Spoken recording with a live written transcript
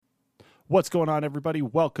What's going on, everybody?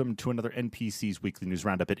 Welcome to another NPCs Weekly News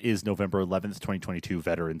Roundup. It is November 11th, 2022,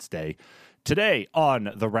 Veterans Day. Today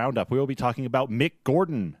on the Roundup, we will be talking about Mick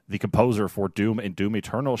Gordon, the composer for Doom and Doom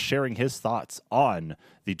Eternal, sharing his thoughts on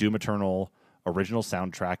the Doom Eternal original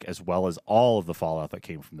soundtrack, as well as all of the fallout that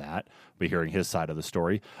came from that. We'll be hearing his side of the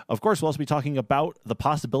story. Of course, we'll also be talking about the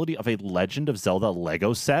possibility of a Legend of Zelda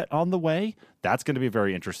Lego set on the way. That's going to be a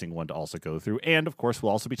very interesting one to also go through. And, of course,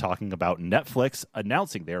 we'll also be talking about Netflix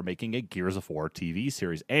announcing they're making a Gears of War TV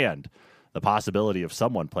series, and the possibility of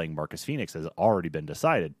someone playing Marcus Phoenix has already been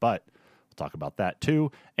decided. But we'll talk about that,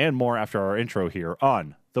 too, and more after our intro here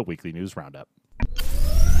on the Weekly News Roundup.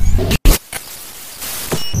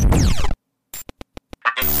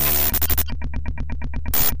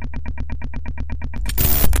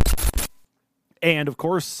 And, of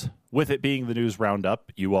course, with it being the news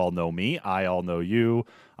roundup, you all know me. I all know you.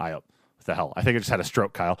 What the hell? I think I just had a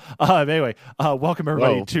stroke, Kyle. Anyway, welcome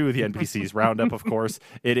everybody to the NPCs roundup, of course.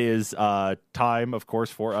 It is time, of course,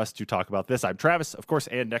 for us to talk about this. I'm Travis, of course,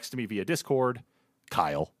 and next to me via Discord,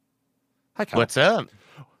 Kyle. Hi, Kyle. What's up?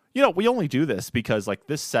 You know, we only do this because, like,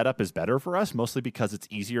 this setup is better for us, mostly because it's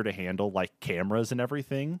easier to handle, like, cameras and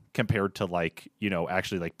everything compared to, like, you know,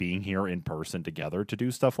 actually, like, being here in person together to do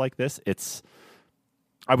stuff like this.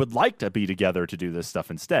 I would like to be together to do this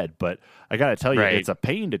stuff instead, but I got to tell you, It's a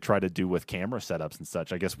pain to try to do with camera setups and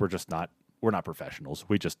such. I guess we're not professionals.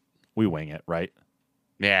 We wing it, right?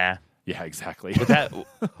 Yeah. Yeah, exactly.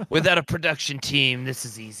 Without a production team, this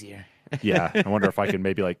is easier. Yeah. I wonder if I can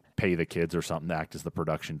maybe like pay the kids or something to act as the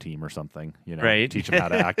production team or something, you know, right. Teach them how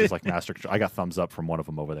to act as like master control. I got thumbs up from one of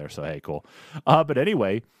them over there. So, hey, cool. But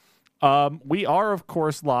anyway, we are, of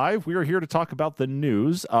course, live. We are here to talk about the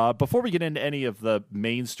news. Before we get into any of the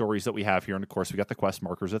main stories that we have here, and of course, we got the quest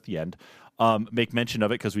markers at the end, make mention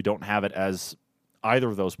of it because we don't have it as either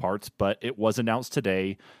of those parts, but it was announced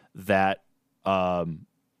today that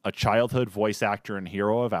a childhood voice actor and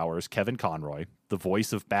hero of ours, Kevin Conroy, the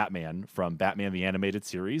voice of Batman from Batman the Animated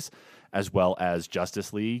Series, as well as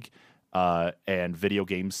Justice League and video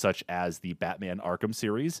games such as the Batman Arkham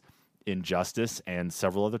series, Injustice, and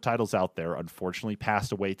several other titles out there, unfortunately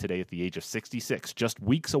passed away today at the age of 66, just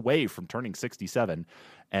weeks away from turning 67,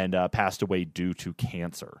 and passed away due to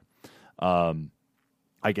cancer.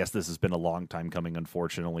 I guess this has been a long time coming,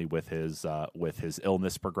 unfortunately, with his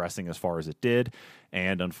illness progressing as far as it did,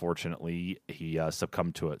 and unfortunately, he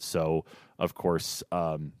succumbed to it. So, of course,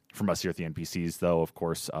 from us here at the NPCs, though, of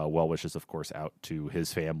course, well wishes, of course, out to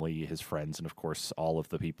his family, his friends, and, of course, all of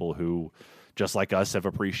the people who, just like us, have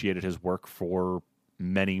appreciated his work for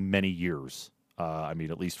many, many years. I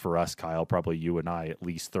mean, at least for us, Kyle, probably you and I, at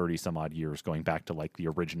least 30 some odd years, going back to like the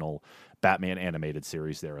original Batman animated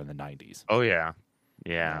series there in the 90s. Oh, yeah.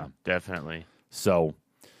 Yeah, definitely. So,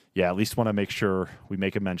 yeah, at least want to make sure we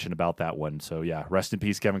make a mention about that one. So, yeah, rest in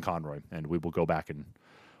peace, Kevin Conroy. And we will go back and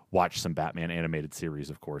watch some Batman animated series,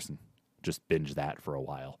 of course, and just binge that for a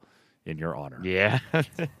while in your honor. Yeah.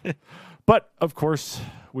 But, of course,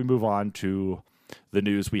 we move on to the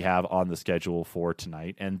news we have on the schedule for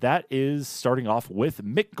tonight, and that is starting off with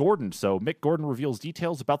Mick Gordon. So Mick Gordon reveals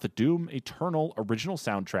details about the Doom Eternal original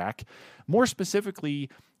soundtrack, more specifically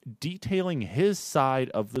detailing his side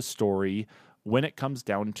of the story when it comes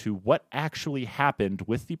down to what actually happened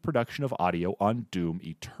with the production of audio on Doom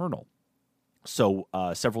Eternal. So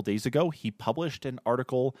several days ago, he published an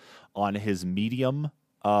article on his Medium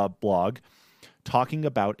blog talking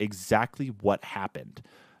about exactly what happened.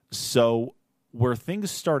 So where things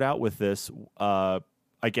start out with this, I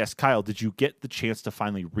guess, Kyle, did you get the chance to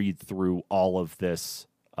finally read through all of this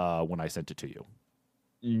when I sent it to you?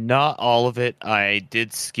 Not all of it. I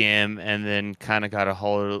did skim and then kind of got a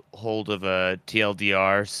hold of a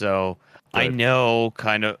TLDR, so good. I know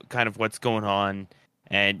kind of what's going on,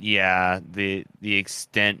 and yeah, the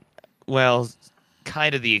extent, well,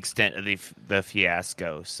 kind of the extent of the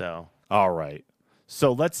fiasco. So all right,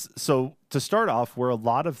 so to start off, where a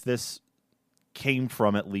lot of this came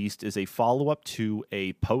from, at least, is a follow-up to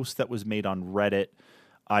a post that was made on Reddit.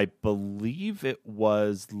 I believe it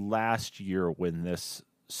was last year when this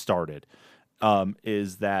started,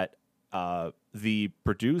 is that the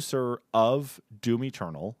producer of Doom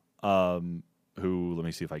Eternal, who, let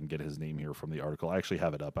me see if I can get his name here from the article. I actually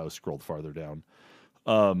have it up. I was scrolled farther down.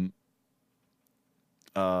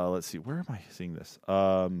 Let's see. Where am I seeing this?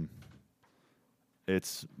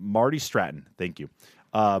 It's Marty Stratton. Thank you.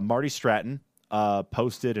 Marty Stratton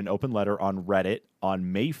posted an open letter on Reddit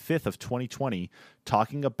on May 5th of 2020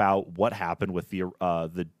 talking about what happened with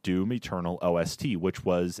the Doom Eternal OST, which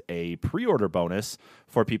was a pre-order bonus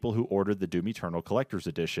for people who ordered the Doom Eternal Collector's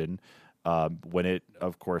Edition when it,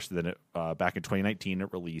 of course, then back in 2019, it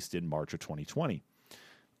released in March of 2020.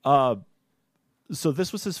 So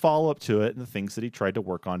this was his follow-up to it and the things that he tried to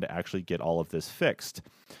work on to actually get all of this fixed.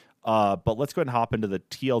 But let's go ahead and hop into the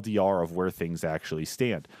TLDR of where things actually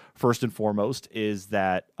stand. First and foremost is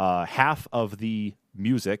that half of the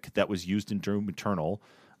music that was used in Doom Eternal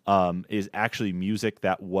is actually music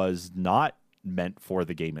that was not meant for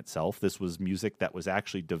the game itself. This was music that was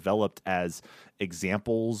actually developed as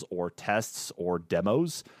examples or tests or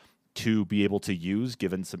demos to be able to use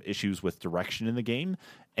given some issues with direction in the game.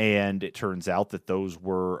 And it turns out that those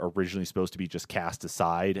were originally supposed to be just cast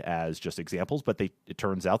aside as just examples, but it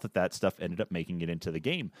turns out that stuff ended up making it into the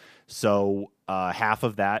game. So half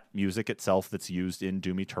of that music itself that's used in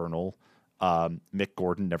Doom Eternal, Mick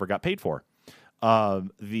Gordon never got paid for.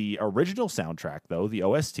 The original soundtrack, though, the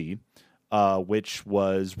OST, which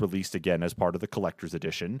was released again as part of the collector's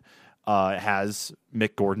edition, has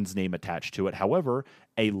Mick Gordon's name attached to it. However,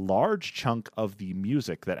 a large chunk of the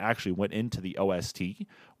music that actually went into the OST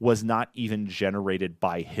was not even generated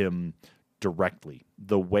by him directly.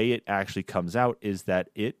 The way it actually comes out is that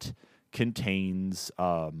it contains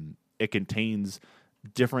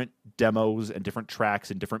different demos and different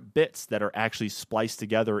tracks and different bits that are actually spliced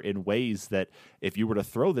together in ways that if you were to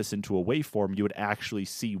throw this into a waveform, you would actually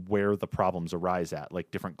see where the problems arise at,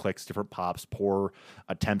 like different clicks, different pops, poor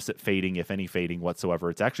attempts at fading, if any fading whatsoever.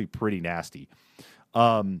 It's actually pretty nasty.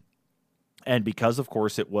 And because, of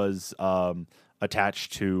course, it was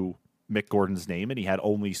attached to Mick Gordon's name and he had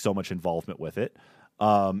only so much involvement with it,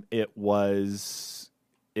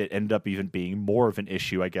 it ended up even being more of an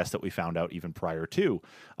issue, I guess, that we found out even prior to.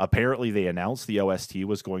 Apparently, they announced the OST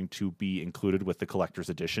was going to be included with the collector's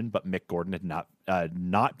edition, but Mick Gordon had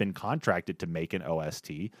not been contracted to make an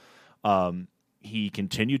OST. He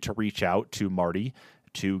continued to reach out to Marty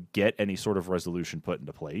to get any sort of resolution put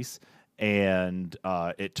into place, and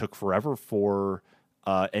it took forever for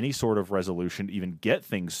any sort of resolution to even get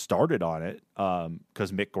things started on it,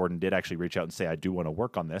 because Mick Gordon did actually reach out and say, I do want to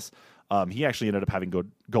work on this. He actually ended up having to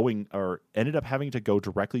go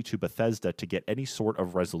directly to Bethesda to get any sort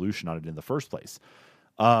of resolution on it in the first place.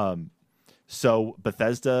 So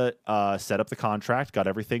Bethesda set up the contract, got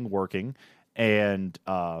everything working, and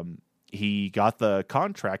he got the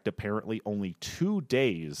contract apparently only 2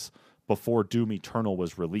 days before Doom Eternal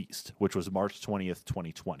was released, which was March 20th,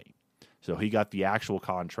 2020. So he got the actual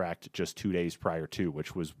contract just 2 days prior to,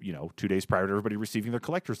 which was, 2 days prior to everybody receiving their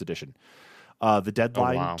collector's edition. The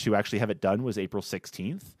deadline to actually have it done was April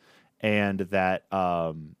 16th, and that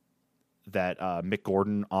Mick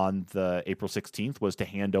Gordon on the April 16th was to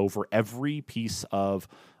hand over every piece of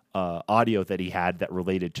audio that he had that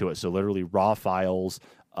related to it. So literally raw files,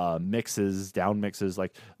 mixes, down mixes,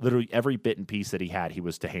 like literally every bit and piece that he had, he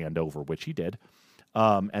was to hand over, which he did.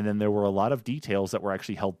 And then there were a lot of details that were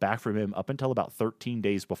actually held back from him up until about 13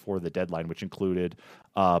 days before the deadline, which included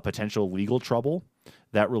potential legal trouble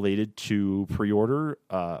that related to pre-order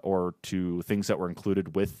or to things that were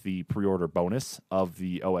included with the pre-order bonus of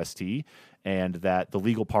the OST, and that the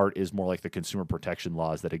legal part is more like the consumer protection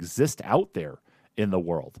laws that exist out there in the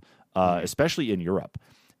world, especially in Europe.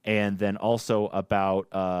 And then also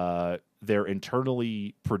about their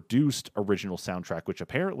internally produced original soundtrack, which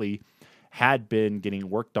apparently had been getting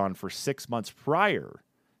worked on for 6 months prior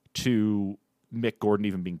to Mick Gordon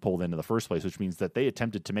even being pulled into the first place, which means that they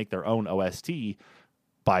attempted to make their own OST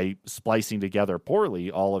by splicing together poorly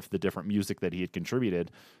all of the different music that he had contributed,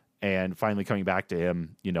 and finally coming back to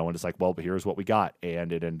him, and it's like, well, but here's what we got,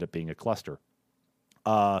 and it ended up being a cluster.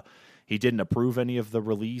 He didn't approve any of the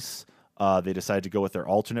release. They decided to go with their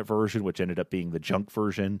alternate version, which ended up being the junk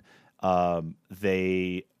version.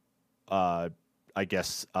 I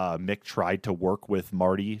guess Mick tried to work with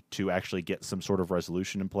Marty to actually get some sort of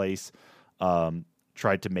resolution in place,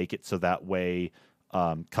 tried to make it so that way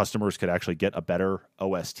customers could actually get a better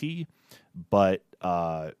OST, but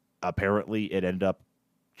apparently it ended up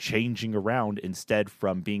changing around instead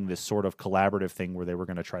from being this sort of collaborative thing where they were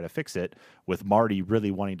going to try to fix it, with Marty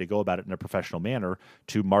really wanting to go about it in a professional manner,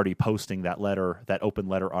 to Marty posting that open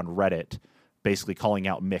letter on Reddit, basically calling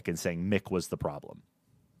out Mick and saying Mick was the problem.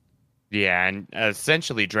 Yeah, and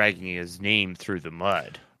essentially dragging his name through the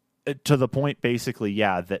mud. To the point, basically,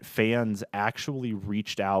 yeah, that fans actually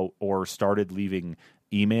reached out or started leaving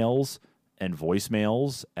emails and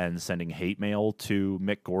voicemails and sending hate mail to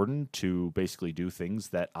Mick Gordon to basically do things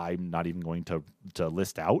that I'm not even going to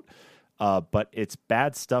list out. But it's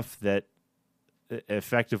bad stuff that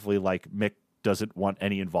effectively, like, Mick doesn't want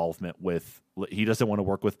any involvement with. He doesn't want to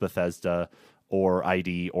work with Bethesda or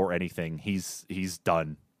ID or anything. He's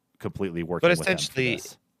done completely working with them for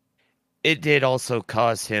this. it did also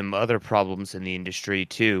cause him other problems in the industry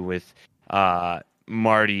too, with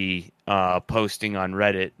Marty posting on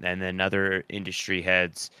Reddit, and then other industry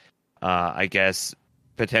heads, I guess,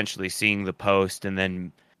 potentially seeing the post and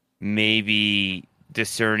then maybe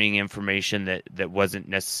discerning information that wasn't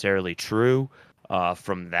necessarily true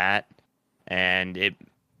from that. And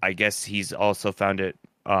I guess he's also found it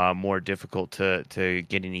more difficult to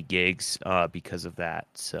get any gigs because of that.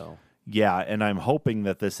 So. Yeah, and I'm hoping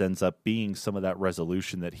that this ends up being some of that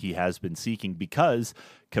resolution that he has been seeking, because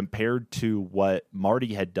compared to what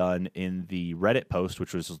Marty had done in the Reddit post,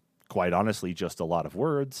 which was quite honestly just a lot of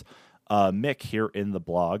words, Mick here in the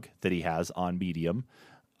blog that he has on Medium,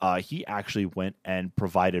 he actually went and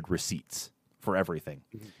provided receipts for everything.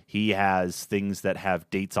 Mm-hmm. He has things that have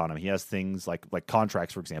dates on them. He has things like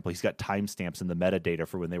contracts, for example. He's got timestamps in the metadata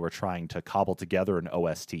for when they were trying to cobble together an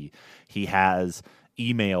OST. He has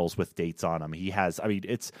emails with dates on them. He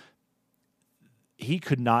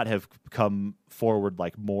could not have come forward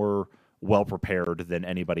like more well prepared than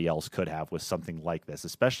anybody else could have with something like this,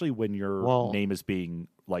 especially when your name is being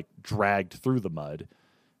like dragged through the mud.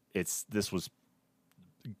 This was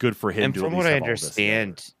good for him. And from what I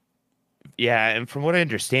understand, and from what I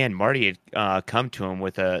understand, Marty had come to him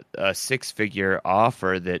with a six-figure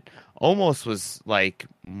offer that almost was like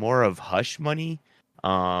more of hush money.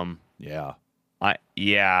 So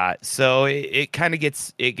it kind of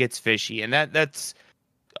gets fishy, and that's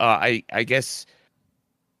I guess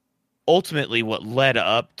ultimately what led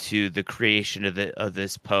up to the creation of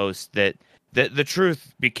this post, that the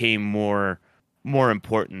truth became more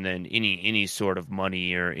important than any sort of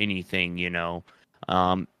money or anything,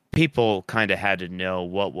 people kind of had to know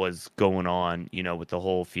what was going on, with the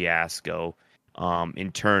whole fiasco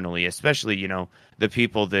internally, especially, the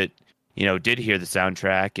people that, did hear the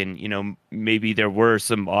soundtrack, and, maybe there were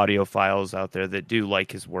some audio files out there that do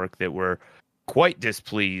like his work that were quite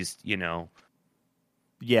displeased,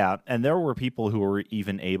 Yeah, and there were people who were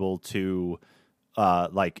even able to,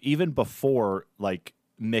 even before,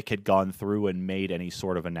 Mick had gone through and made any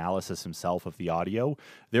sort of analysis himself of the audio,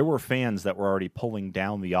 there were fans that were already pulling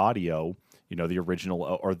down the audio, the original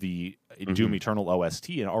or the Doom Eternal OST,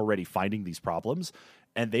 and already finding these problems.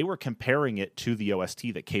 And they were comparing it to the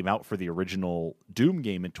OST that came out for the original Doom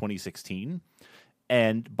game in 2016.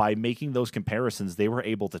 And by making those comparisons, they were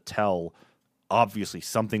able to tell, obviously,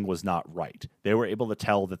 something was not right. They were able to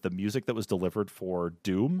tell that the music that was delivered for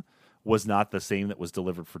Doom was not the same that was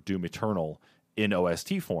delivered for Doom Eternal in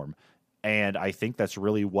OST form. And I think that's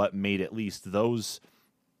really what made at least those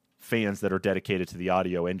fans that are dedicated to the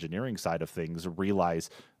audio engineering side of things realize,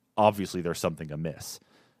 obviously, there's something amiss.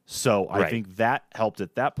 So I think that helped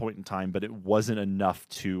at that point in time, but it wasn't enough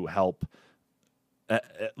to help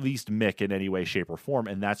at least Mick in any way, shape, or form.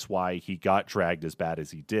 And that's why he got dragged as bad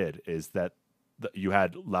as he did, is that you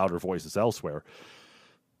had louder voices elsewhere.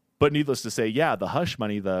 But needless to say, the hush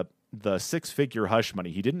money, the six-figure hush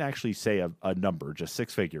money, he didn't actually say a number, just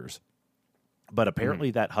six figures. But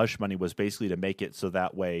apparently that hush money was basically to make it so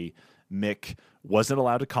that way Mick wasn't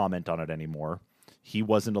allowed to comment on it anymore. He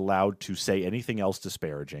wasn't allowed to say anything else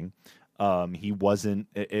disparaging. He wasn't,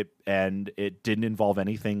 and it didn't involve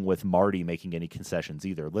anything with Marty making any concessions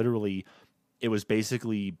either. Literally, it was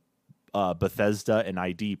basically Bethesda and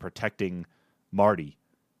ID protecting Marty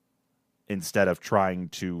instead of trying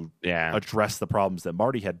to address the problems that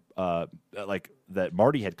Marty had,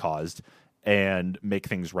 caused, and make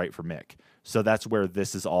things right for Mick. So that's where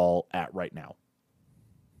this is all at right now.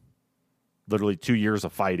 Literally 2 years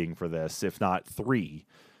of fighting for this, if not 3,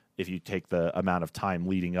 if you take the amount of time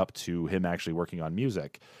leading up to him actually working on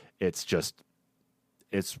music. It's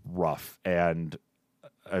rough. And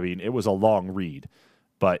I mean, it was a long read,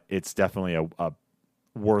 but it's definitely a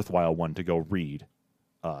worthwhile one to go read,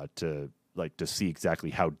 to see exactly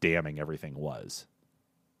how damning everything was.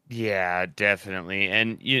 Yeah, definitely.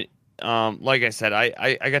 And like I said,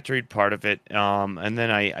 I got to read part of it, and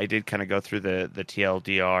then I did kind of go through the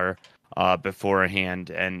TLDR beforehand,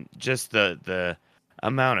 and just the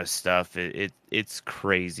amount of stuff, it's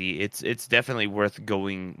crazy. It's definitely worth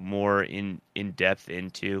going more in depth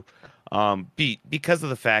into, because of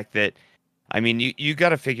the fact that, I mean, you got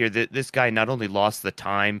to figure that this guy not only lost the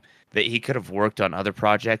time that he could have worked on other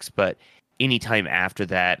projects, but any time after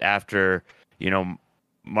that, after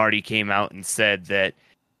Marty came out and said that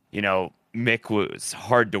Mick was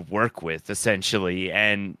hard to work with, essentially,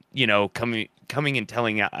 and coming and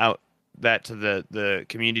telling out that to the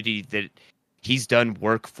community that he's done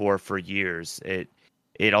work for years, it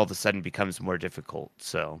all of a sudden becomes more difficult.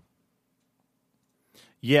 So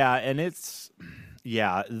and it's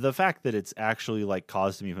the fact that it's actually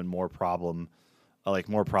caused him even more problem like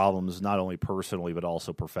more problems, not only personally but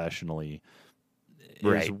also professionally, is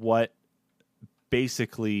Right. what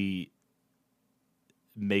basically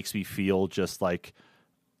makes me feel like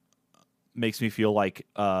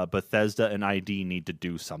Bethesda and ID need to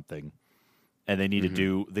do something, and Hmm.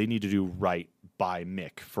 they need to do right by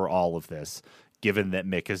Mick for all of this. Given that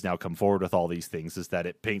Mick has now come forward with all these things, is that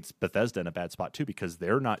it paints Bethesda in a bad spot too, because they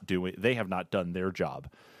have not done their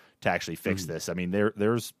job to actually fix Hmm. this. I mean,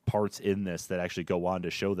 there's parts in this that actually go on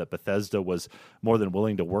to show that Bethesda was more than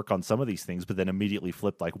willing to work on some of these things, but then immediately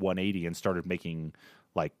flipped like 180 and started making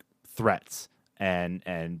like threats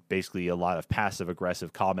and basically a lot of passive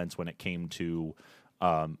aggressive comments when it came to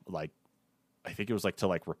like I think it was like to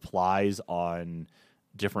like replies on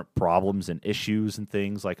different problems and issues and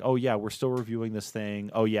things like, oh yeah, we're still reviewing this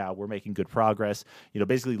thing. Oh yeah, we're making good progress.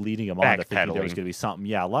 Basically leading them on to thinking there was Backpedaling. going to be something.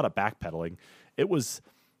 Yeah, a lot of backpedaling. It was,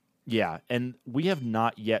 yeah, and we have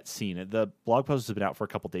not yet seen it. The blog post has been out for a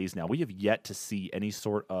couple days now. We have yet to see any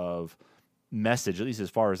sort of message, at least as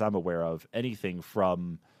far as I'm aware of, anything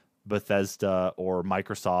from Bethesda or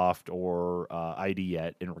Microsoft or ID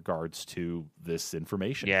yet in regards to this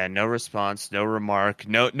information. Yeah, no response, no remark,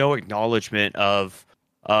 no acknowledgement of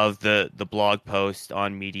the blog post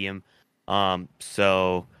on Medium.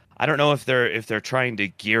 So I don't know if they're trying to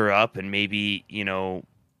gear up and maybe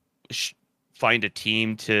sh- find a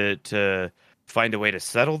team to find a way to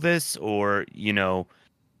settle this, or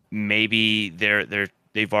maybe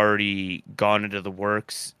they've already gone into the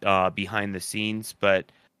works behind the scenes.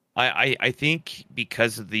 But I think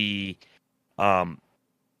because of the um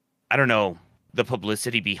I don't know, the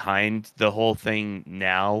publicity behind the whole thing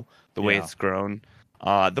now, the way Yeah. it's grown.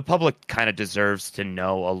 The public kind of deserves to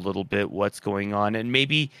know a little bit what's going on, and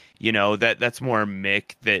maybe that's more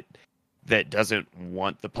Mick that doesn't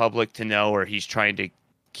want the public to know, or he's trying to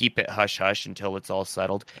keep it hush hush until it's all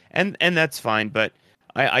settled, and that's fine. But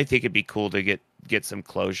I think it'd be cool to get some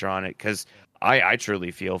closure on it, because I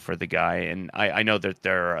truly feel for the guy, and I know that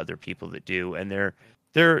there are other people that do, and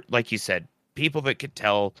they're like you said, people that could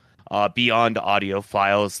tell beyond audio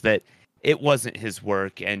files that it wasn't his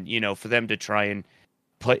work, and for them to try and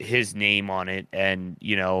put his name on it, and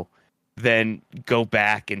then go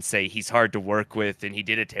back and say he's hard to work with and he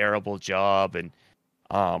did a terrible job, and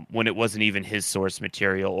when it wasn't even his source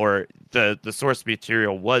material, or the source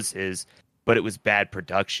material was his, but it was bad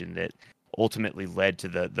production that ultimately led to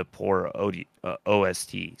the poor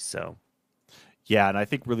OST. So Yeah, and I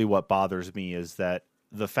think really what bothers me is that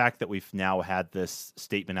the fact that we've now had this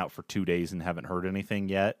statement out for 2 days and haven't heard anything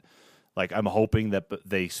yet. Like, I'm hoping that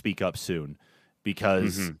they speak up soon,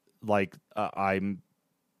 because mhm. like I'm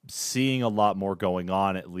seeing a lot more going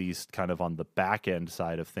on, at least kind of on the back end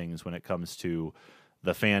side of things when it comes to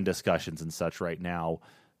the fan discussions and such right now,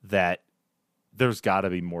 that there's got to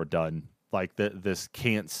be more done. Like this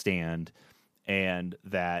can't stand, and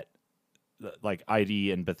that like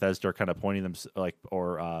ID and Bethesda are kind of pointing them like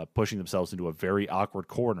or pushing themselves into a very awkward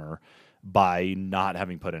corner by not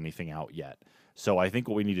having put anything out yet. So I think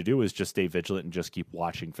what we need to do is just stay vigilant and just keep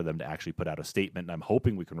watching for them to actually put out a statement. And I'm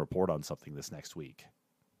hoping we can report on something this next week.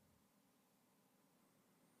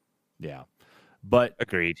 Yeah. But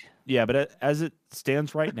Agreed. yeah, but as it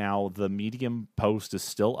stands right now, the Medium post is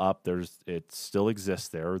still up. It still exists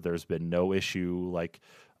there. There's been no issue like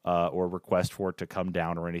or request for it to come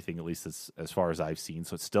down or anything. At least as far as I've seen.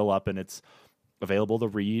 So it's still up and it's available to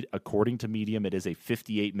read. According to Medium, it is a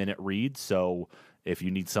 58-minute read. So if you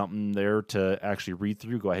need something there to actually read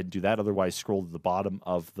through, go ahead and do that. Otherwise, scroll to the bottom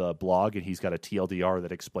of the blog, and he's got a TLDR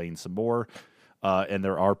that explains some more. And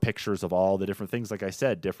there are pictures of all the different things, like I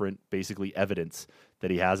said, different basically evidence that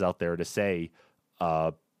he has out there to say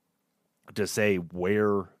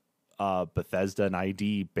where Bethesda and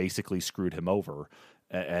ID basically screwed him over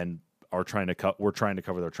and are trying to we're trying to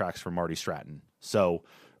cover their tracks for Marty Stratton. So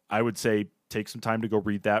I would say take some time to go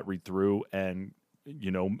read through, and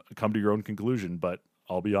come to your own conclusion. But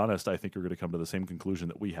I'll be honest, I think you're going to come to the same conclusion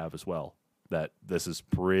that we have as well. That this is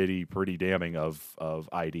pretty damning of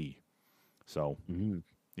ID. So, Mhm.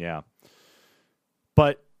 yeah.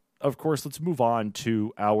 But, of course, let's move on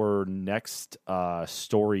to our next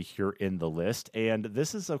story here in the list. And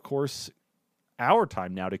this is, of course, our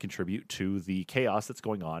time now to contribute to the chaos that's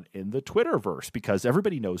going on in the Twitterverse, because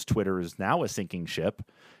everybody knows Twitter is now a sinking ship.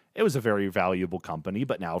 It was a very valuable company,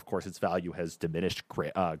 but now, of course, its value has diminished,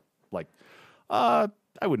 I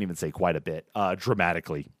wouldn't even say quite a bit.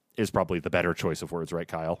 Dramatically is probably the better choice of words, right,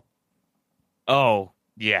 Kyle? Oh,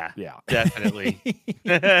 yeah, Yeah. definitely.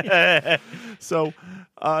 So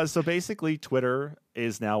basically, Twitter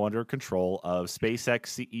is now under control of SpaceX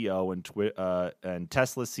CEO and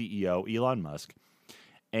Tesla CEO Elon Musk,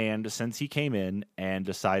 And since he came in and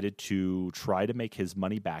decided to try to make his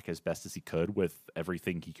money back as best as he could with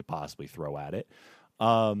everything he could possibly throw at it,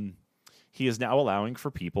 he is now allowing for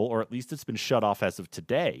people, or at least it's been shut off as of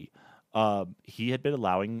today. He had been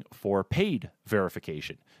allowing for paid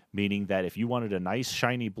verification, meaning that if you wanted a nice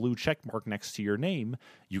shiny blue check mark next to your name,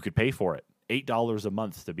 you could pay for it. $8 a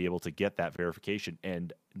month to be able to get that verification.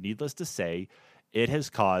 And needless to say, it has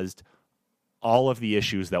caused all of the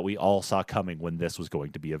issues that we all saw coming when this was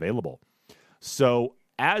going to be available. So,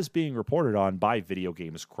 as being reported on by Video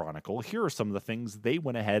Games Chronicle, here are some of the things they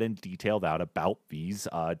went ahead and detailed out about these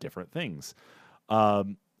different things.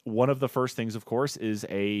 One of the first things, of course, is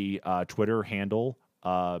a Twitter handle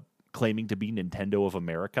claiming to be Nintendo of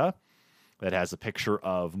America that has a picture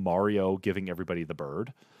of Mario giving everybody the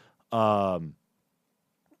bird.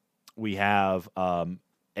 We have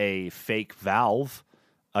a fake Valve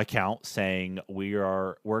account saying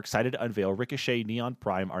we're excited to unveil Ricochet Neon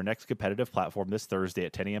Prime, our next competitive platform, this Thursday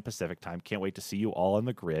at 10 a.m. Pacific time. Can't wait to see you all on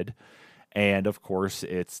the grid. And of course,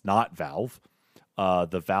 it's not Valve.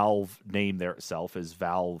 The Valve name there itself is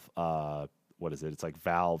Valve. What is it? It's like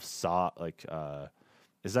Valve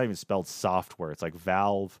it's not even spelled software. It's like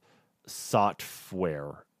Valve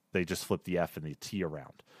Software. They just flip the F and the T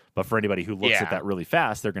around. But for anybody who looks at that really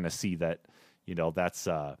fast, they're going to see that, that's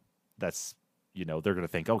they're going to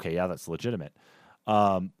think, okay, yeah, that's legitimate.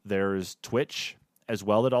 There's Twitch as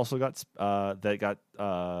well that also got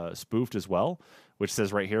spoofed as well, which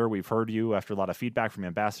says right here, we've heard you after a lot of feedback from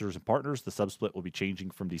ambassadors and partners. The subsplit will be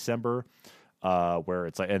changing from December, where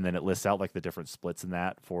it's like, and then it lists out like the different splits in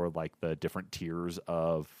that for like the different tiers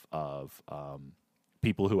of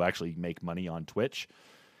people who actually make money on Twitch.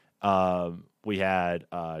 We had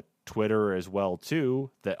Twitter as well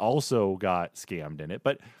too that also got scammed in it,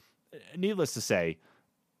 but needless to say,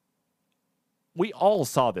 we all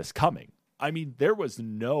saw this coming. I mean, there was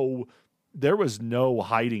no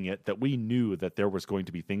hiding it, that we knew that there was going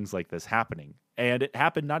to be things like this happening. And it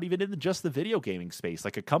happened not even in just the video gaming space,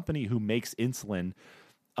 like a company who makes insulin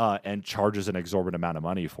and charges an exorbitant amount of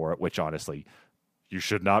money for it, which honestly, you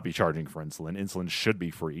should not be charging for insulin. Insulin should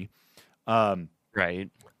be free. Right.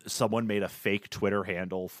 Someone made a fake Twitter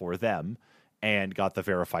handle for them and got the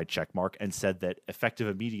verified check mark and said that effective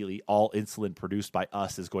immediately, all insulin produced by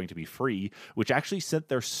us is going to be free, which actually sent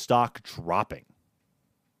their stock dropping.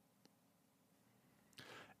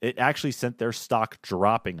 It actually sent their stock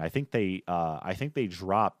dropping. I think they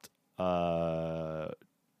dropped between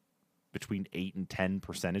 8 and 10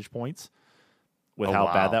 percentage points with how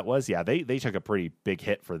bad that was. Yeah, they took a pretty big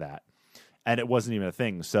hit for that. And it wasn't even a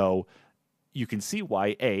thing. So you can see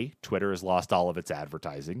why, A, Twitter has lost all of its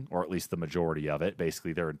advertising, or at least the majority of it,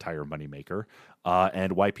 basically their entire moneymaker,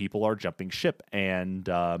 and why people are jumping ship and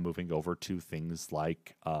moving over to things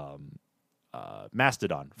like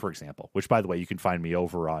Mastodon, for example, which, by the way, you can find me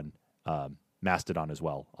over on Mastodon as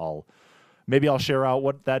well. I'll share out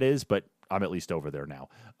what that is, but I'm at least over there now.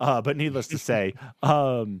 But needless to say,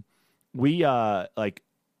 we don't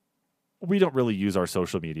really use our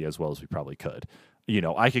social media as well as we probably could.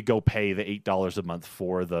 I could go pay the $8 a month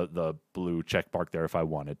for the blue check mark there if I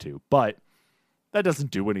wanted to, but that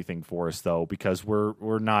doesn't do anything for us though, because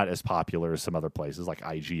we're not as popular as some other places like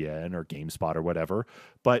IGN or GameSpot or whatever.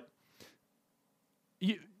 But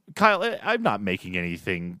Kyle, I'm not making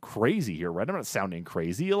anything crazy here, right? I'm not sounding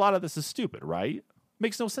crazy. A lot of this is stupid, right?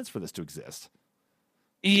 Makes no sense for this to exist.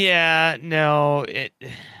 Yeah, no,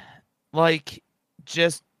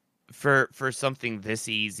 just for something this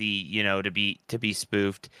easy, to be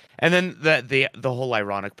spoofed. And then the whole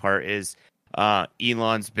ironic part is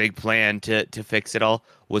Elon's big plan to fix it all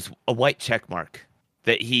was a white check mark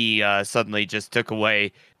that he suddenly just took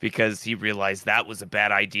away because he realized that was a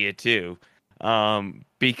bad idea too.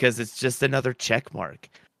 Because it's just another check mark.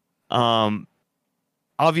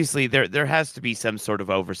 Obviously there has to be some sort of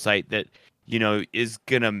oversight that, is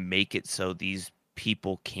going to make it so these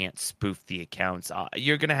people can't spoof the accounts.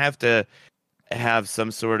 You're going to have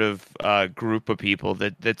some sort of group of people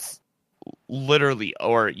that's literally,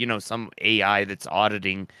 or, some AI that's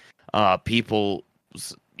auditing people's,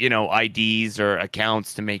 IDs or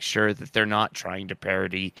accounts to make sure that they're not trying to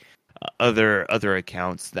parody other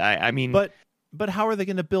accounts. I mean, But how are they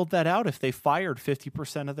going to build that out if they fired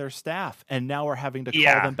 50% of their staff and now are having to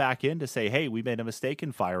call them back in to say, hey, we made a mistake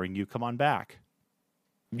in firing you. Come on back.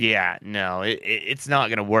 Yeah, no, it's not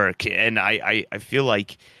going to work. And I feel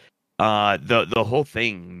like the whole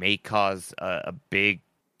thing may cause a big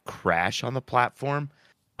crash on the platform.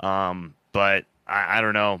 But I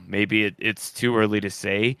don't know. Maybe it's too early to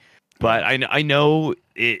say. But I know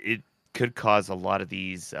it could cause a lot of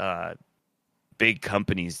these big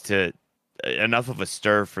companies to enough of a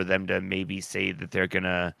stir for them to maybe say that they're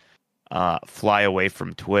gonna fly away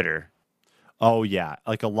from Twitter. Oh yeah,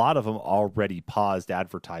 like a lot of them already paused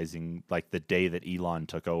advertising like the day that Elon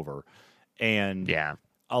took over, and Yeah.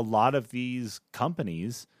 a lot of these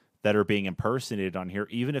companies that are being impersonated on here,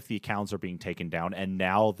 even if the accounts are being taken down, and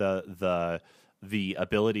now the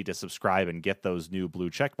ability to subscribe and get those new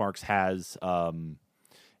blue check marks has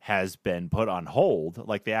been put on hold.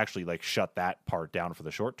 Like they actually like shut that part down for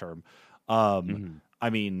the short term. Mhm.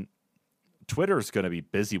 I mean, Twitter's going to be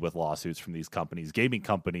busy with lawsuits from these companies. Gaming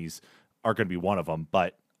companies are going to be one of them,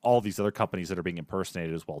 but all these other companies that are being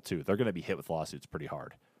impersonated as well too. They're going to be hit with lawsuits pretty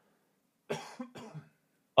hard.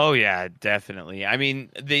 Oh yeah, definitely. I mean,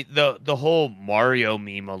 the whole Mario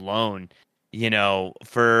meme alone,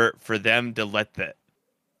 for them to let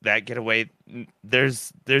that get away,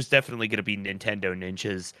 there's definitely going to be Nintendo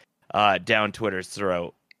ninjas down Twitter's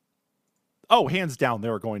throat. Oh, hands down,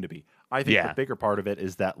 there are going to be. I think the Yeah. bigger part of it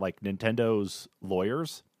is that like Nintendo's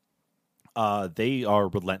lawyers, they are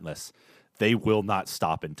relentless. They will not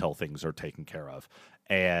stop until things are taken care of.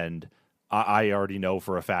 And I already know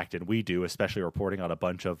for a fact, and we do, especially reporting on a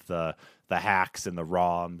bunch of the hacks and the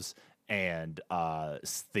ROMs and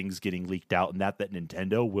things getting leaked out, and that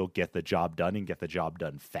Nintendo will get the job done and get the job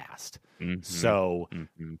done fast. Mhm. So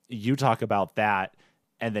Mhm. you talk about that,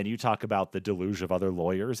 and then you talk about the deluge of other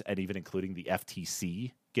lawyers, and even including the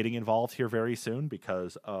FTC getting involved here very soon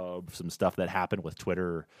because of some stuff that happened with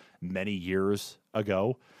Twitter many years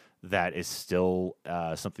ago that is still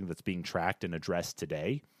something that's being tracked and addressed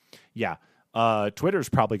today. Yeah, Twitter's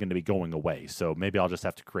probably going to be going away, so maybe I'll just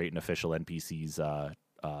have to create an official NPCs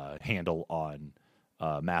handle on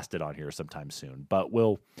Mastodon here sometime soon. But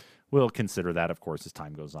we'll consider that, of course, as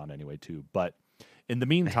time goes on anyway, too. But in the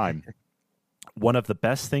meantime, one of the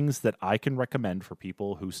best things that I can recommend for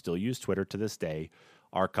people who still use Twitter to this day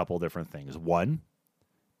are a couple different things. One,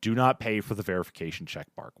 do not pay for the verification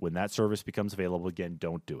checkmark. When that service becomes available again,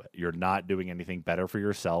 don't do it. You're not doing anything better for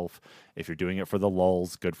yourself. If you're doing it for the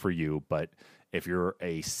lulz, good for you. But if you're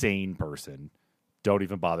a sane person, don't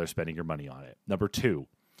even bother spending your money on it. Number two,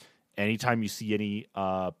 anytime you see any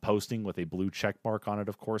posting with a blue check mark on it,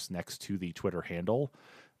 of course, next to the Twitter handle,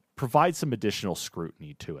 provide some additional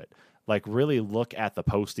scrutiny to it. Like really look at the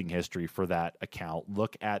posting history for that account.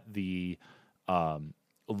 Look at the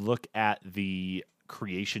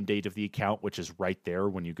creation date of the account, which is right there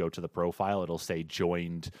when you go to the profile. It'll say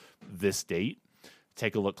joined this date.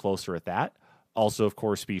 Take a look closer at that. Also, of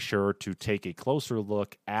course, be sure to take a closer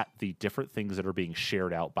look at the different things that are being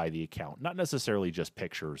shared out by the account. Not necessarily just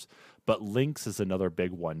pictures, but links is another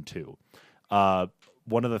big one too.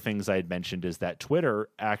 One of the things I had mentioned is that Twitter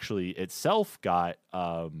actually itself got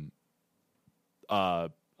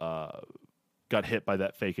hit by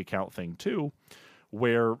that fake account thing too,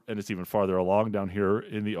 where, and it's even farther along down here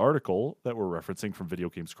in the article that we're referencing from Video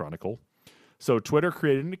Games Chronicle. So Twitter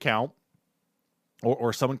created an account,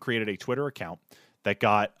 or someone created a Twitter account that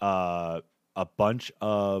got a bunch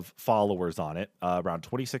of followers on it, around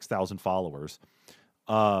 26,000 followers.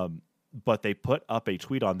 But they put up a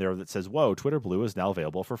tweet on there that says, "Whoa, Twitter Blue is now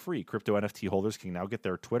available for free. Crypto NFT holders can now get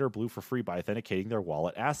their Twitter Blue for free by authenticating their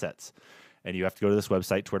wallet assets." And you have to go to this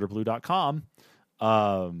website, twitterblue.com.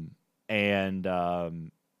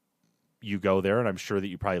 You go there, and I'm sure that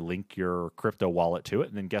you probably link your crypto wallet to it.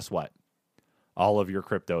 And then guess what? All of your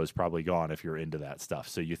crypto is probably gone if you're into that stuff.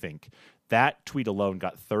 So you think that tweet alone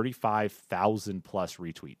got 35,000 plus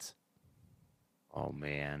retweets. Oh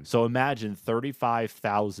man. So imagine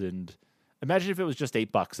 35,000. Imagine if it was just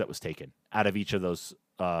 $8 that was taken out of each of those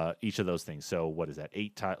things. So what is that?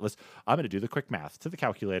 8 times. I'm going to do the quick math. To the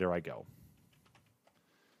calculator I go.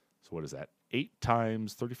 So what is that? 8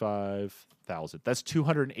 times 35,000. That's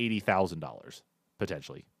 $280,000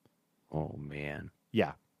 potentially. Oh man.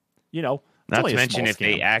 Yeah. You know, not to mention if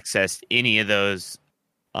they accessed any of those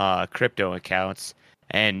crypto accounts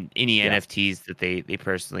and any NFTs that they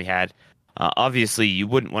personally had. Obviously, you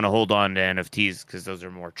wouldn't want to hold on to NFTs because those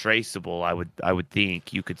are more traceable. I would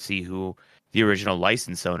think you could see who the original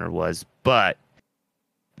license owner was, but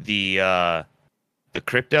the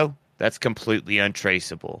crypto, that's completely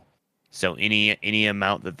untraceable. So any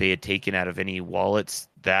amount that they had taken out of any wallets,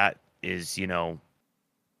 that is,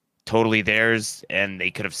 totally theirs, and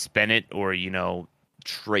they could have spent it or,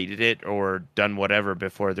 traded it or done whatever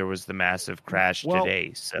before there was the massive crash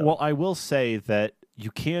today. So well, I will say that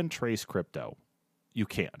you can trace crypto. You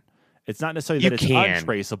can. It's not necessarily that it's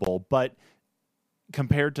untraceable, but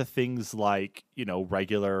compared to things like,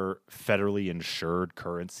 regular federally insured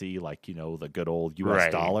currency, like, the good old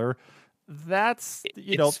US dollar, that's,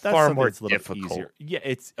 it's that's far more that's a little difficult. easier. Yeah,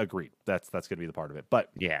 it's agreed. That's going to be the part of it. But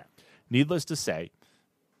yeah, Needless to say,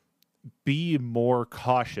 be more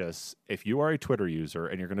cautious if you are a Twitter user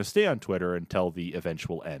and you're going to stay on Twitter until the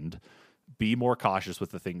eventual end. Be more cautious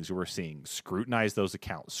with the things you are seeing. Scrutinize those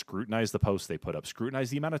accounts. Scrutinize the posts they put up. Scrutinize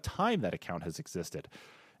the amount of time that account has existed.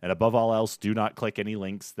 And above all else, do not click any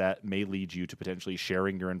links that may lead you to potentially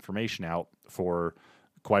sharing your information out for,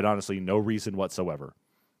 quite honestly, no reason whatsoever.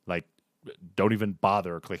 Like, don't even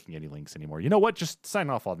bother clicking any links anymore. You know what? Just sign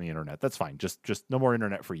off on the internet. That's fine. Just no more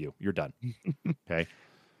internet for you. You're done. Okay?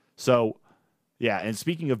 So, yeah, and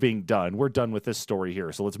speaking of being done, we're done with this story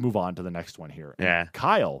here. So let's move on to the next one here. Yeah. And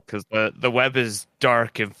Kyle. Because the web is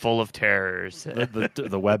dark and full of terrors.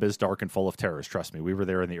 The web is dark and full of terrors. Trust me. We were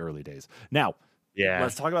there in the early days. Now,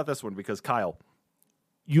 let's talk about this one because, Kyle,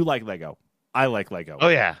 you like Lego. I like Lego. Oh,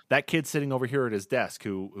 yeah. That kid sitting over here at his desk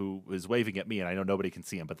who is waving at me, and I know nobody can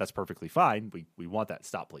see him, but that's perfectly fine. We want that.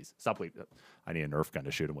 Stop, please. Stop, please. I need a Nerf gun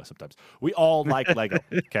to shoot him with sometimes. We all like Lego,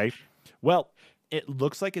 okay? Well, it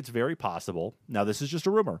looks like it's very possible, now this is just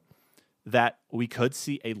a rumor, that we could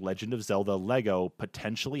see a Legend of Zelda Lego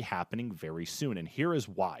potentially happening very soon, and here is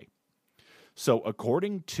why. So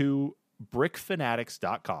according to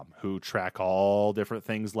brickfanatics.com, who track all different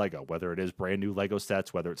things Lego, whether it is brand new Lego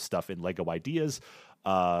sets, whether it's stuff in Lego Ideas,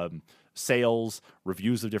 sales,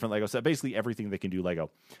 reviews of different Lego sets, basically everything they can do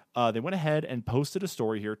Lego. They went ahead and posted a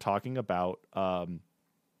story here talking about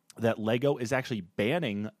that Lego is actually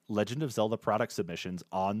banning Legend of Zelda product submissions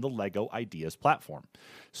on the Lego Ideas platform.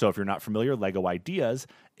 So if you're not familiar, Lego Ideas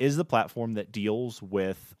is the platform that deals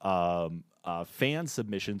with fan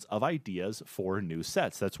submissions of ideas for new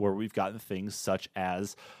sets. That's where we've gotten things such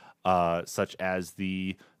as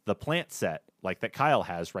the plant set, like that Kyle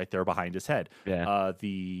has right there behind his head. Yeah.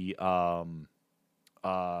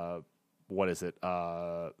 What is it?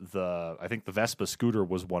 I think the Vespa scooter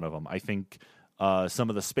was one of them. I think some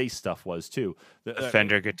of the space stuff was too. The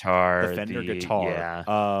Fender guitar. The Fender guitar.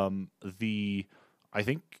 Yeah. I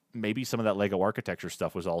think maybe some of that Lego architecture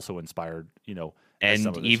stuff was also inspired,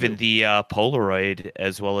 and even the Polaroid,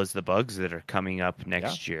 as well as the bugs that are coming up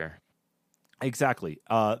next year. Exactly.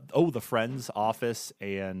 The Friends, Office,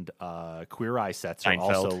 and Queer Eye sets are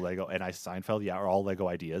also Lego, and Seinfeld, are all Lego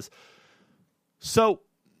Ideas. So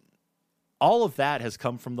all of that has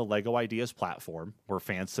come from the Lego Ideas platform, where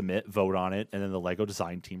fans submit, vote on it, and then the Lego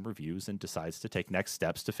design team reviews and decides to take next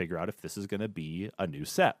steps to figure out if this is going to be a new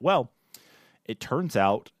set. Well, it turns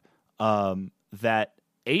out that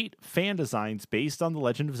 8 fan designs based on the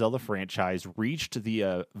Legend of Zelda franchise reached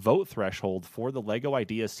the vote threshold for the Lego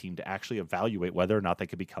Ideas team to actually evaluate whether or not they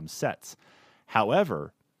could become sets.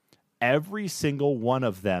 However, every single one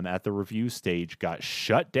of them at the review stage got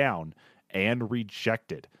shut down and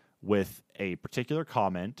rejected with a particular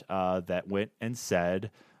comment that went and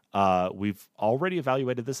said, we've already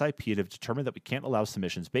evaluated this IP and have determined that we can't allow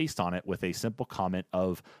submissions based on it, with a simple comment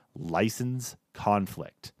of license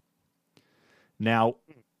conflict. Now,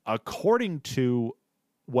 according to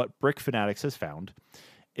what Brick Fanatics has found,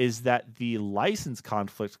 is that the license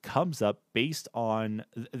conflict comes up based on,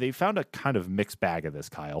 they found a kind of mixed bag of this,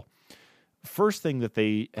 Kyle. First thing that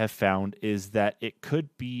they have found is that it could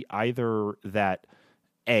be either that,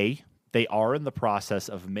 A, they are in the process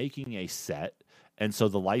of making a set, and so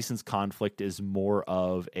the license conflict is more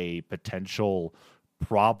of a potential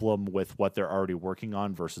problem with what they're already working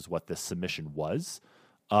on versus what this submission was,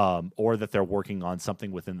 or that they're working on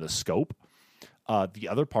something within the scope. The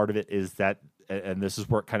other part of it is that, and this is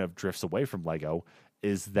where it kind of drifts away from Lego,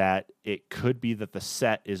 is that it could be that the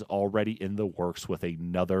set is already in the works with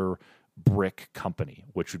another brick company,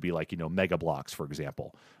 which would be like, Mega Bloks, for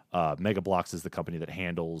example. Mega Bloks is the company that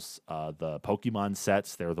handles the Pokemon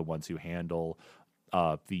sets. They're the ones who handle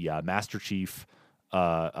the Master Chief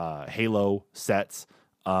Halo sets.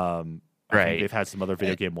 I think they've had some other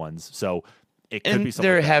video game ones. So it could be something.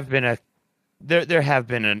 There have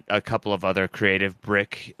been a couple of other creative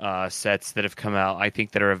brick sets that have come out, I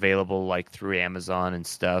think, that are available like through Amazon and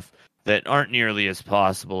stuff, that aren't nearly as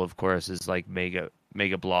possible, of course, as like Mega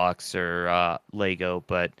Bloks or Lego.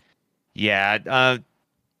 But I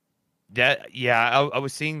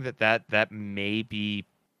was seeing that may be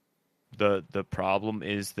the problem,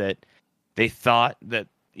 is that they thought that,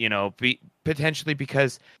 potentially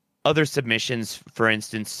because other submissions, for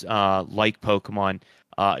instance, like Pokemon,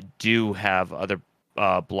 do have other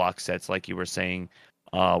block sets, like you were saying,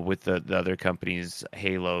 with the other companies,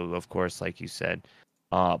 Halo, of course, like you said.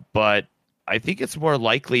 But I think it's more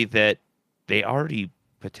likely that they already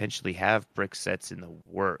potentially have brick sets in the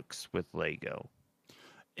works with Lego.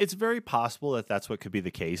 It's very possible that that's what could be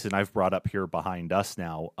the case, and I've brought up here behind us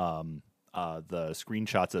now the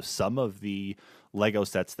screenshots of some of the Lego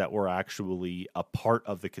sets that were actually a part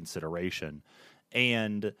of the consideration,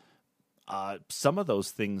 and some of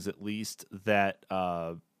those things, at least that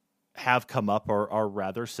have come up, are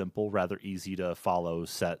rather simple, rather easy to follow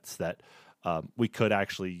sets that we could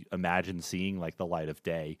actually imagine seeing like the light of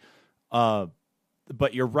day.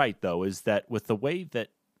 But you're right, though, is that with the way that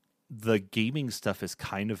the gaming stuff has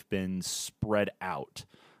kind of been spread out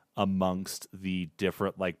amongst the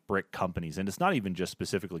different like brick companies, and it's not even just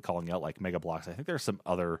specifically calling out like Mega Bloks. I think there's some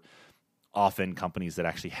other often companies that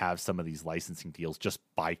actually have some of these licensing deals just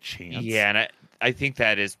by chance. Yeah, and I think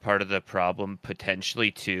that is part of the problem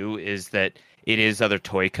potentially too, is that it is other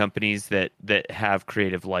toy companies that have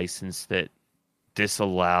creative license that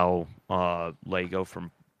disallow Lego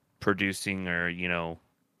from producing or,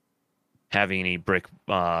 having any brick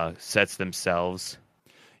sets themselves.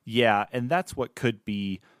 Yeah, and that's what could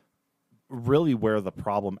be really where the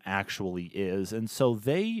problem actually is. And so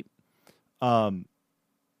they kind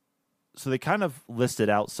of listed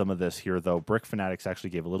out some of this here, though. Brick Fanatics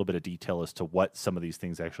actually gave a little bit of detail as to what some of these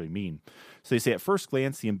things actually mean. So they say, at first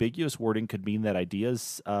glance, the ambiguous wording could mean that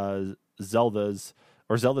ideas Zelda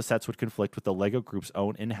sets would conflict with the LEGO Group's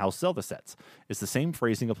own in-house Zelda sets. It's the same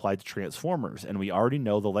phrasing applied to Transformers, and we already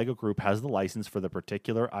know the LEGO Group has the license for the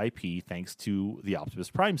particular IP thanks to the Optimus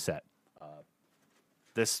Prime set.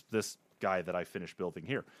 This guy that I finished building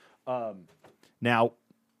here. Now,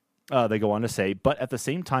 they go on to say, but at the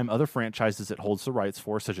same time, other franchises it holds the rights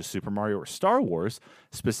for, such as Super Mario or Star Wars,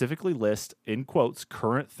 specifically list, in quotes,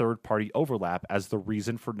 current third-party overlap as the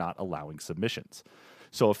reason for not allowing submissions.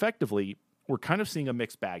 So effectively, we're kind of seeing a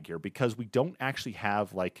mixed bag here because we don't actually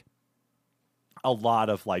have like a lot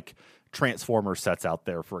of like Transformer sets out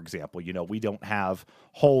there, for example. We don't have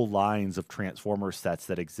whole lines of Transformer sets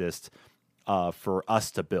that exist for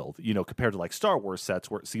us to build, compared to like Star Wars sets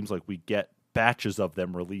where it seems like we get batches of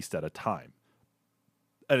them released at a time.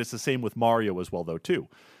 And it's the same with Mario as well, though, too.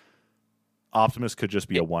 Optimus could just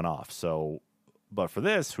be a one-off. So, but for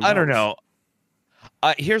this, who knows? I don't know.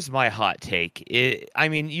 Here's my hot take.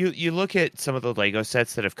 You look at some of the Lego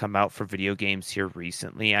sets that have come out for video games here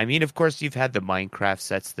recently. I mean, of course, you've had the Minecraft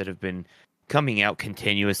sets that have been coming out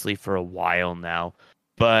continuously for a while now.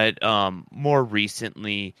 But more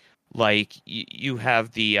recently, like you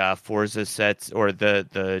have the Forza sets, or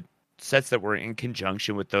the sets that were in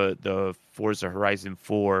conjunction with the Forza Horizon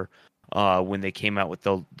 4 when they came out with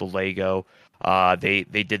the Lego. They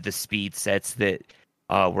did the speed sets that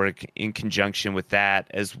were in conjunction with that,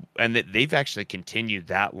 and they've actually continued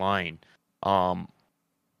that line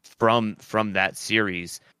from that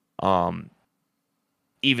series.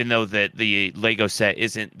 Even though that the Lego set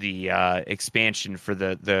isn't the expansion for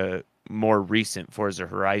the more recent Forza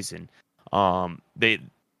Horizon,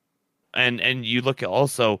 And you look at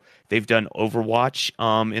also, they've done Overwatch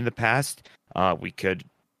in the past. We could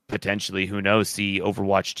potentially, who knows, see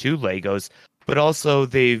Overwatch 2 Legos, but also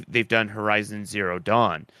they've done Horizon Zero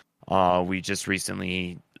Dawn. We just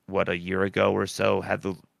recently, a year ago or so, had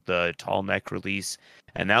the tall neck release,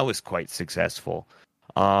 and that was quite successful.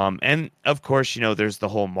 And of course, there's the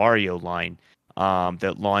whole Mario line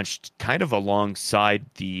that launched kind of alongside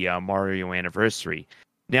the Mario anniversary.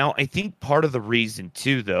 Now, I think part of the reason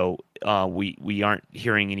too, though, we aren't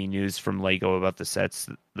hearing any news from Lego about the sets,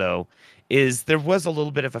 though, is there was a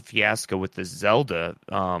little bit of a fiasco with the Zelda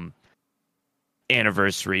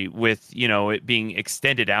anniversary, with it being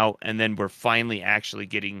extended out, and then we're finally actually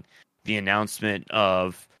getting the announcement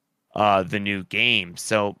of the new game.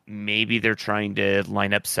 So maybe they're trying to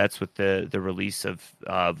line up sets with the release of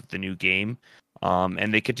the new game,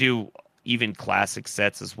 and they could do even classic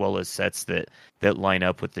sets as well as sets that line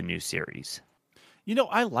up with the new series.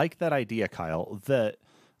 I like that idea, Kyle, that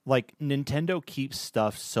like Nintendo keeps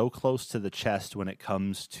stuff so close to the chest when it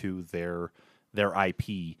comes to their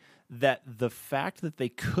IP, that the fact that they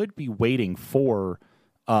could be waiting for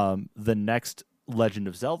the next Legend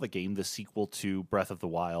of Zelda game, the sequel to Breath of the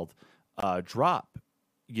Wild, drop,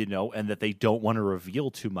 and that they don't want to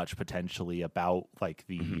reveal too much potentially about like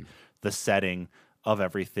the setting of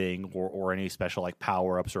everything, or any special like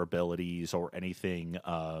power-ups or abilities or anything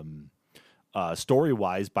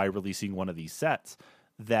story-wise by releasing one of these sets,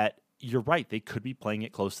 that you're right, they could be playing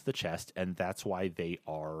it close to the chest, and that's why they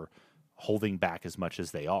are holding back as much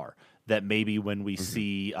as they are. That maybe when we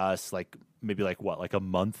see us like a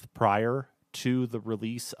month prior to the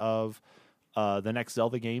release of the next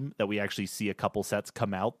Zelda game, that we actually see a couple sets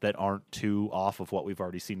come out that aren't too off of what we've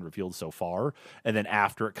already seen revealed so far. And then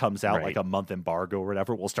after it comes out, like a month embargo or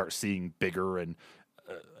whatever, we'll start seeing bigger and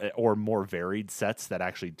or more varied sets that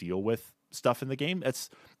actually deal with stuff in the game.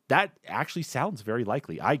 that actually sounds very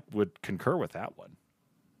likely. I would concur with that one.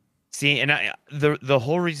 See, and the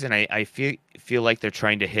whole reason I feel like they're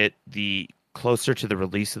trying to hit the closer to the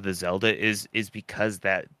release of the Zelda is because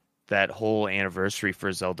that whole anniversary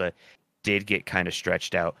for Zelda did get kind of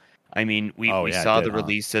stretched out. I mean, we Yeah, it saw did, the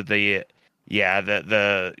release of the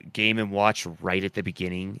the Game and Watch right at the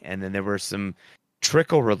beginning, and then there were some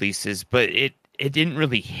trickle releases, but it didn't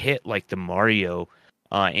really hit like the Mario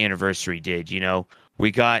anniversary did. You know,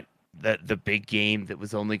 we got the big game that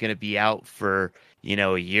was only going to be out for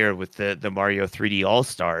a year with the Mario 3D All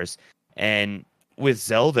Stars, and with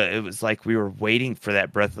Zelda, it was like we were waiting for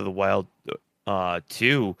that Breath of the Wild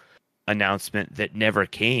 2 announcement that never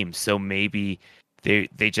came. So maybe they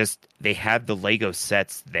had the Lego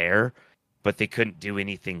sets there, but they couldn't do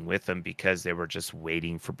anything with them because they were just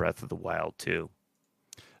waiting for Breath of the Wild 2.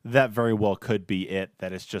 That very well could be it.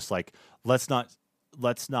 That it's just like let's not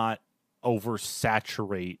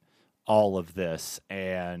oversaturate all of this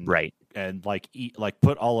and Right. and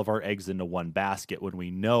put all of our eggs into one basket when we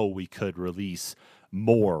know we could release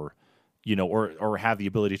more, or have the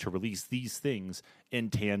ability to release these things in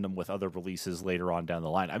tandem with other releases later on down the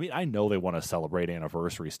line. I mean, I know they want to celebrate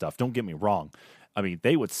anniversary stuff. Don't get me wrong. I mean,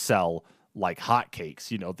 they would sell like hotcakes.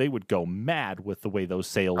 They would go mad with the way those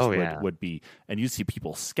sales would be. And you see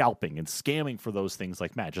people scalping and scamming for those things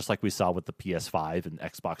like mad, just like we saw with the PS5 and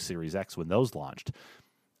Xbox Series X when those launched.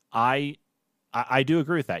 I do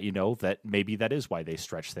agree with that, that maybe that is why they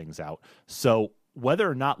stretch things out. So whether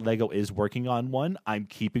or not Lego is working on one, I'm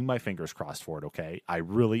keeping my fingers crossed for it, okay? I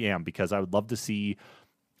really am, because I would love to see,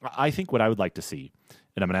 I think what I would like to see,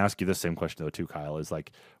 and I'm going to ask you the same question though too, Kyle, is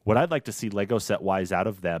like, what I'd like to see Lego set-wise out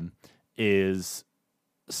of them is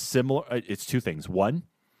similar, it's two things. One,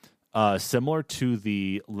 similar to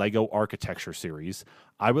the Lego architecture series,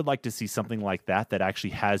 I would like to see something like that actually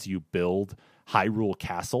has you build Hyrule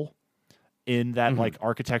Castle in that like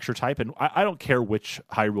architecture type. And I don't care which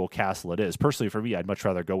Hyrule Castle it is. Personally, for me, I'd much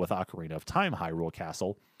rather go with Ocarina of Time Hyrule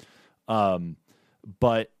Castle.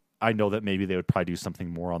 But I know that maybe they would probably do something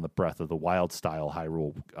more on the Breath of the Wild style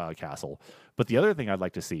Hyrule Castle. But the other thing I'd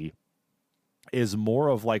like to see is more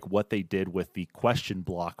of like what they did with the question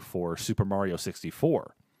block for Super Mario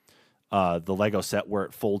 64. The Lego set where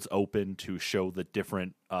it folds open to show the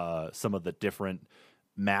different, some of the different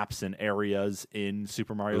maps and areas in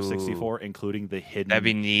Super Mario 64, including the hidden. That'd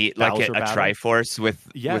be neat, like a Triforce with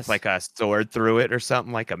like a sword through it or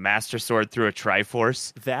something, like a Master Sword through a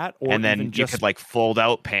Triforce. That, or and then you could like fold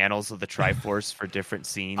out panels of the Triforce for different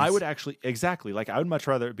scenes. I would actually I would much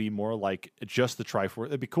rather it be more like just the Triforce.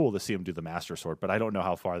 It'd be cool to see him do the Master Sword, but I don't know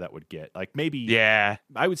how far that would get. Like maybe, I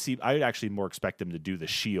would actually more expect him to do the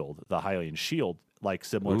shield, the Hylian shield, like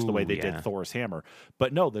similar to the way they did Thor's hammer.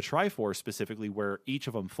 But no, the Triforce specifically, where each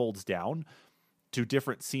of them folds down to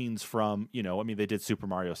different scenes from, they did Super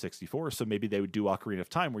Mario 64, so maybe they would do Ocarina of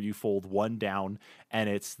Time where you fold one down and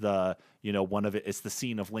it's the, it's the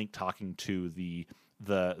scene of Link talking to the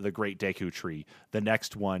Great Deku Tree. The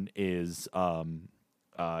next one is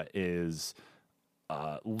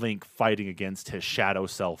Link fighting against his shadow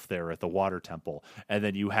self there at the water temple. And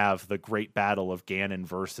then you have the great battle of Ganon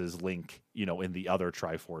versus Link, in the other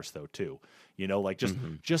Triforce though too.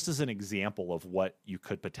 Just as an example of what you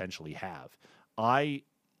could potentially have. I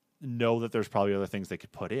know that there's probably other things they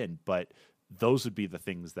could put in, but those would be the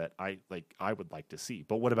things that I would like to see.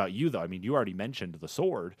 But what about you though? I mean, you already mentioned the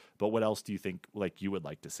sword, but what else do you think you would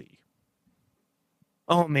like to see?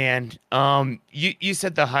 Oh man, you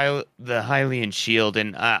said the Hylian shield,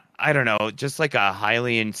 and I don't know, just like a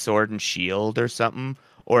Hylian sword and shield or something,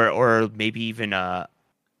 or maybe even a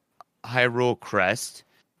Hyrule crest,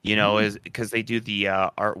 is because they do the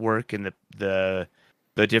artwork and the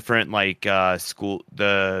different like school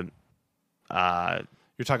you're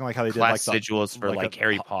talking like how they did like the sigils for like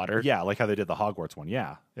Harry Potter, like how they did the Hogwarts one,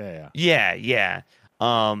 yeah.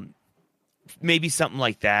 Maybe something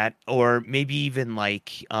like that, or maybe even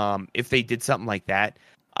like if they did something like that,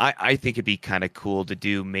 I think it'd be kind of cool to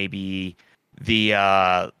do maybe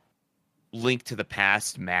the Link to the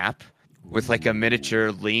Past map with like a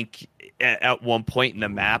miniature Link at one point in the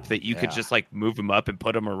map that you could just like move him up and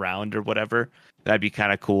put him around or whatever. That'd be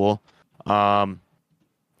kind of cool. I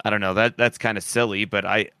don't know, that's kind of silly, but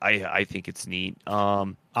I think it's neat.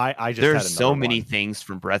 I just there's so many things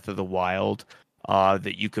from Breath of the Wild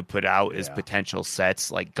that you could put out as potential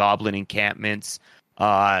sets, like goblin encampments,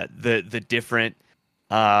 the different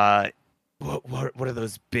what are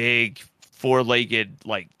those big four-legged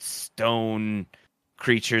like stone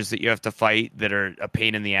creatures that you have to fight that are a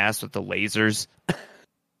pain in the ass with the lasers?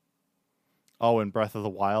 Oh, in Breath of the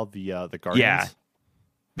Wild, the guardians.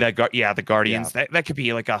 The Guardians. Yeah. That could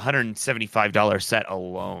be like $175 set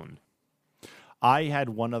alone. I had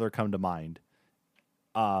one other come to mind.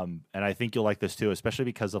 And I think you'll like this too, especially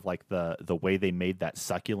because of like the way they made that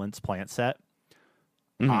succulents plant set.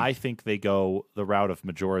 Mhm. I think they go the route of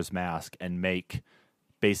Majora's Mask and make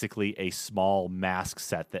basically a small mask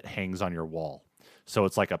set that hangs on your wall. So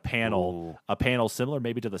it's like Ooh. a panel similar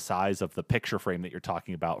maybe to the size of the picture frame that you're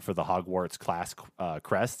talking about for the Hogwarts class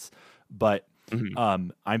crests. But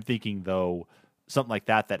Mhm. I'm thinking though something like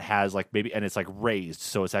that has like maybe, and it's like raised,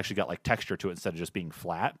 so it's actually got like texture to it instead of just being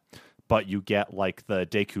flat. But you get like the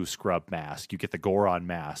Deku Scrub mask, you get the Goron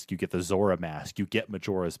mask, you get the Zora mask, you get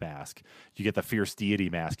Majora's mask, you get the Fierce Deity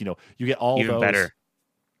mask. You know, you get all Even those. better,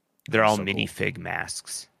 they're all So cool. minifig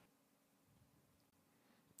masks.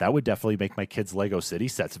 That would definitely make my kids' Lego City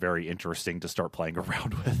sets very interesting to start playing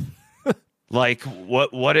around with. Like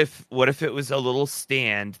what if it was a little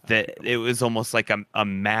stand that it was almost like a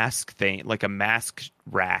mask thing, like a mask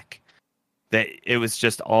rack, that it was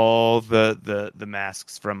just all the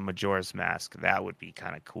masks from Majora's Mask. That would be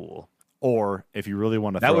kind of cool. Or if you really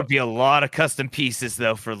want to That would be a lot of custom pieces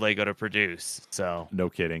though for Lego to produce. So no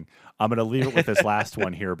kidding. I'm going to leave it with this last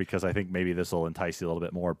one here because I think maybe this will entice you a little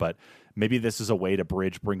bit more. But maybe this is a way to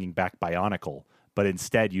bridge bringing back Bionicle. But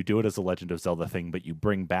instead, you do it as a Legend of Zelda thing, but you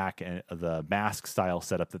bring back the mask style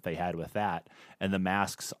setup that they had with that. And the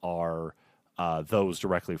masks are those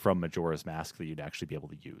directly from Majora's Mask that you'd actually be able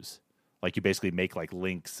to use. Like you basically make like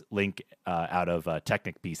Link out of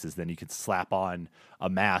Technic pieces, then you can slap on a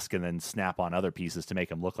mask and then snap on other pieces to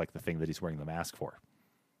make him look like the thing that he's wearing the mask for.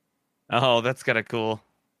 oh, that's kind of cool.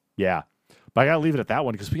 Yeah. But I gotta leave it at that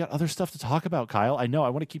one because we got other stuff to talk about, Kyle. I know I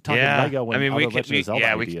want to keep talking Yeah, Lego and I mean other Legend of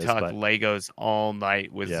Zelda we ideas, could talk but Legos all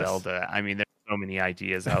night with yes. Zelda. I mean, there's so many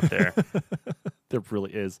ideas out there. There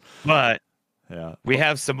really is. But yeah, we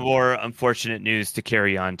have some more unfortunate news to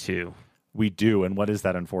carry on to. We do. And what is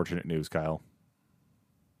that unfortunate news, Kyle?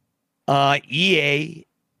 EA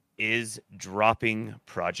is dropping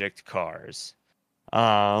Project Cars.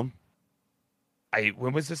 When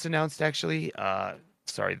was this announced actually?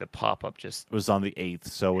 Sorry, the pop-up just It was on the 8th,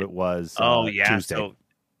 so it was Tuesday. So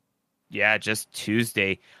just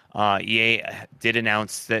Tuesday. EA did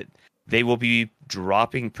announce that they will be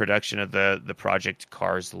dropping production of the Project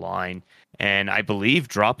Cars line, and I believe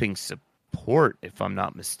dropping support, if I'm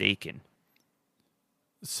not mistaken.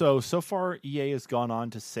 So far, EA has gone on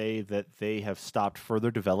to say that they have stopped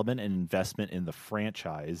further development and investment in the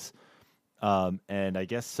franchise. And I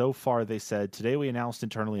guess so far they said, today we announced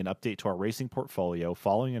internally an update to our racing portfolio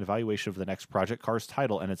following an evaluation of the next Project Cars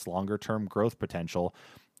title and its longer-term growth potential.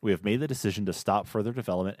 We have made the decision to stop further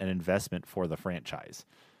development and investment for the franchise.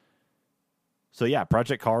 So yeah,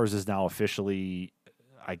 Project Cars is now officially,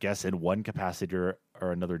 I guess, in one capacity or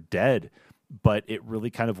another dead, but it really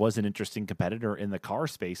kind of was an interesting competitor in the car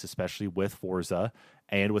space, especially with Forza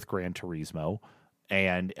and with Gran Turismo.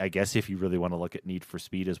 And I guess if you really want to look at Need for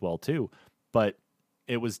Speed as well too, but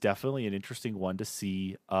it was definitely an interesting one to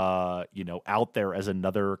see, out there as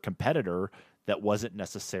another competitor that wasn't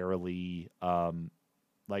necessarily I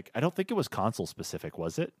don't think it was console specific,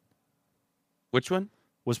 was it? Which one?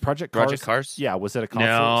 Was Project Cars? Yeah, was it a console?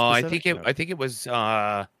 No, specific? I think it was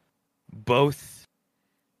both.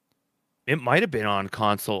 It might have been on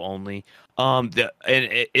console only.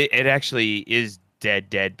 It actually is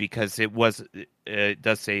dead because it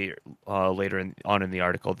does say later on in the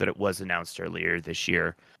article that it was announced earlier this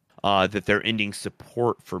year that they're ending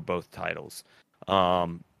support for both titles.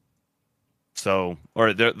 They'll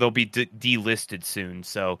be delisted soon,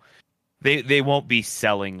 so they won't be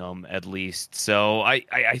selling them at least. So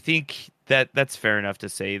I think that's fair enough to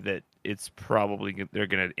say that it's probably they're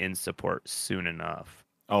going to end support soon enough.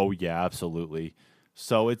 Oh yeah, absolutely.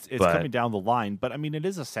 So it's coming down the line, but I mean it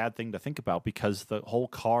is a sad thing to think about because the whole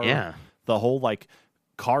car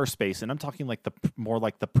space, and I'm talking like more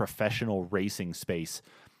like the professional racing space,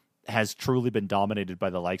 has truly been dominated by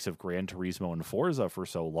the likes of Gran Turismo and Forza for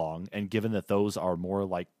so long. And given that those are more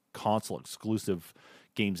like console exclusive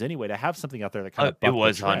games anyway, to have something out there that kind of it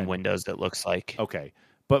was on Windows, it looks like. Okay.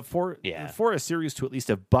 But for a series to at least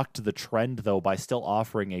have bucked the trend, though, by still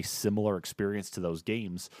offering a similar experience to those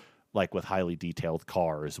games, like with highly detailed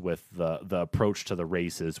cars, with the approach to the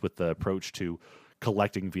races, with the approach to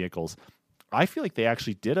collecting vehicles, I feel like they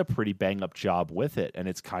actually did a pretty bang-up job with it, and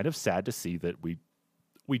it's kind of sad to see that we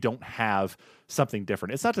don't have something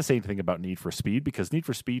different. It's not to say anything about Need for Speed, because Need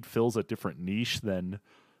for Speed fills a different niche than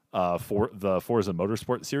for the Forza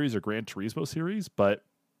Motorsport series or Gran Turismo series, but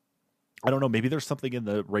I don't know, maybe there's something in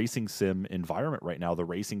the racing sim environment right now, the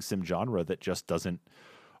racing sim genre, that just doesn't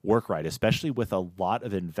work right, especially with a lot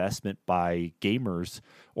of investment by gamers,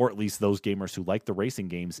 or at least those gamers who like the racing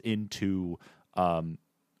games, into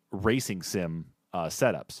racing sim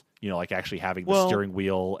setups. Like actually having the Well, steering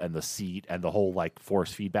wheel and the seat and the whole like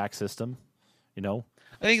force feedback system. You know,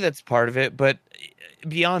 I think that's part of it, but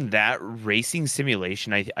beyond that, racing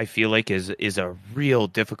simulation, I feel like is a real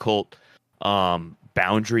difficult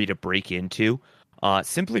boundary to break into,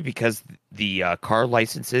 simply because the car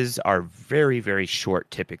licenses are very, very short,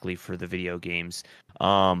 typically for the video games.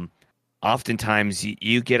 Um, Oftentimes,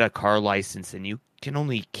 you get a car license and you can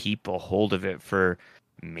only keep a hold of it for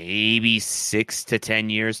maybe 6 to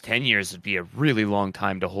 10 years. 10 years would be a really long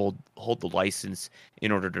time to hold the license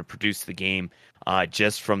in order to produce the game,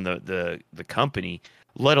 just from the company,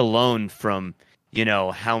 let alone from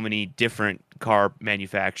how many different car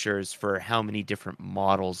manufacturers for how many different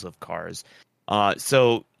models of cars.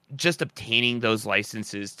 So just obtaining those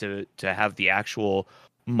licenses to have the actual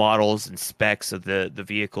models and specs of the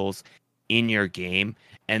vehicles in your game,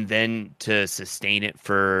 and then to sustain it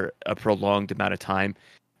for a prolonged amount of time.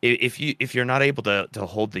 If you're not able to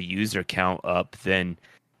hold the user count up, then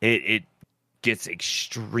it gets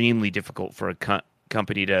extremely difficult for a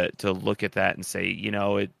company to look at that and say,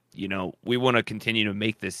 we want to continue to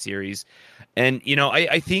make this series. And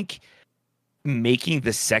I think making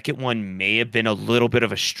the second one may have been a little bit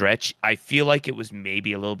of a stretch. I feel like it was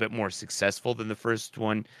maybe a little bit more successful than the first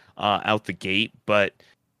one out the gate, but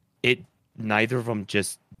it neither of them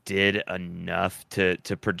just did enough to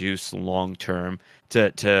produce long term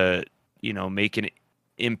to make an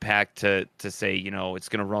impact to say it's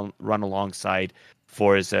going to run alongside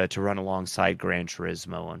Forza, to run alongside Gran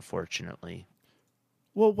Turismo, unfortunately.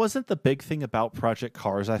 well, wasn't the big thing about Project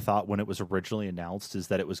Cars, I thought, when it was originally announced, is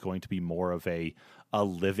that it was going to be more of a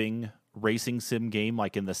living racing sim game,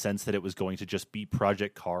 like in the sense that it was going to just be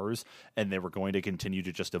Project Cars and they were going to continue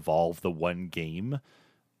to just evolve the one game.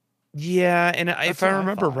 Yeah, and That's if I what I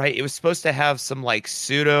remember thought. right, it was supposed to have some like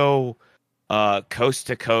pseudo coast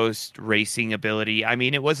to coast racing ability. I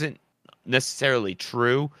mean, it wasn't necessarily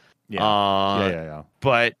true. Yeah. Yeah, Uh yeah, yeah.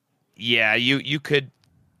 but yeah, you could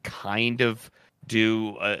kind of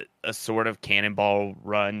do a sort of cannonball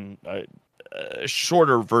run, a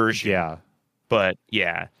shorter version, Yeah. but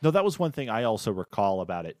yeah. No, that was one thing I also recall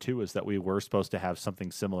about it too, is that we were supposed to have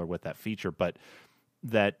something similar with that feature, but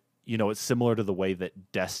that, it's similar to the way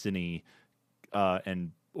that Destiny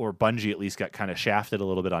and or Bungie at least got kind of shafted a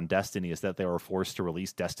little bit on Destiny, is that they were forced to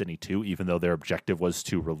release Destiny 2, even though their objective was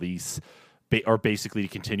to release or basically to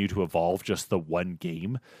continue to evolve just the one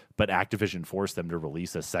game, but Activision forced them to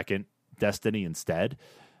release a second Destiny instead.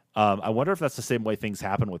 I wonder if that's the same way things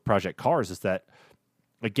happen with Project Cars, is that,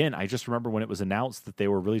 again, I just remember when it was announced that they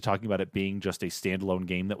were really talking about it being just a standalone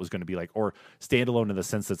game that was going to be like, or standalone in the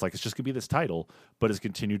sense that it's just going to be this title, but has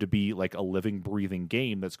continued to be like a living, breathing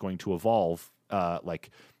game that's going to evolve,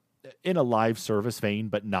 like in a live service vein,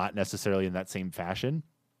 but not necessarily in that same fashion.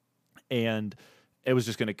 And it was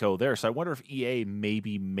just going to go there. So I wonder if EA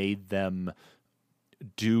maybe made them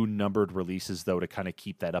do numbered releases though to kind of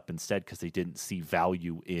keep that up instead, because they didn't see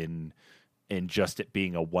value in just it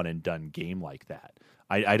being a one and done game like that.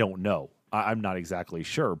 I don't know. I'm not exactly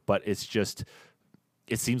sure, but it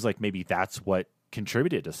seems like maybe that's what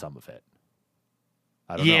contributed to some of it.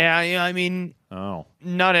 I don't know. Yeah, I mean, Oh,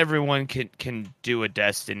 not everyone can do a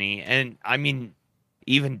Destiny, and I mean,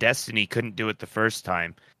 even Destiny couldn't do it the first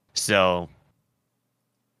time. So,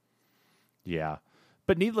 yeah.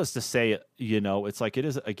 But needless to say, it's like it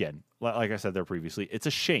is, again, like I said there previously, it's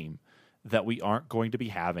a shame that we aren't going to be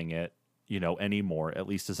having it, anymore, at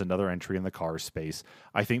least as another entry in the car space.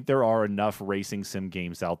 I think there are enough racing sim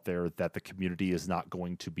games out there that the community is not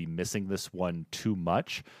going to be missing this one too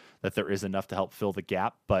much, that there is enough to help fill the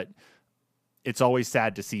gap. But it's always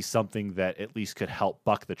sad to see something that at least could help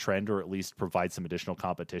buck the trend, or at least provide some additional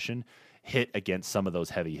competition, hit against some of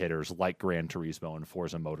those heavy hitters like Gran Turismo and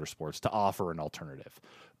Forza Motorsports, to offer an alternative.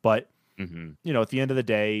 But, mhm. at the end of the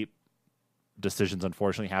day, decisions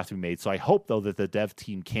unfortunately have to be made. So I hope though that the dev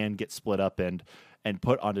team can get split up and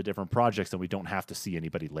put onto different projects, and we don't have to see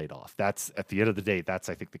anybody laid off. That's, at the end of the day, that's,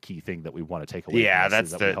 I think, the key thing that we want to take away Yeah, from this,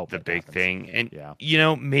 is that's that we hope the that big happens. thing, and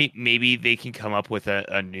Yeah. maybe they can come up with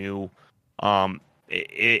a new,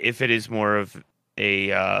 if it is more of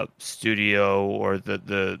a studio, or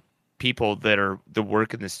the people that are the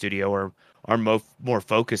work in the studio are more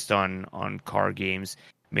focused on car games.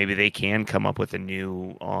 Maybe they can come up with a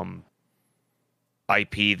new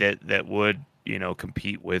IP that would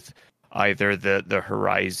compete with either the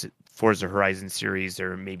Horizon Forza Horizon series,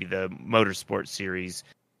 or maybe the Motorsport series,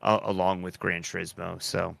 along with Gran Turismo.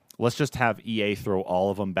 So Let's just have EA throw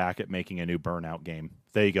all of them back at making a new Burnout game.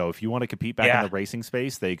 There you go. If you want to compete back in the racing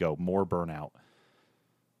space, there you go. More Burnout.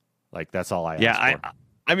 Like, that's all I ask for.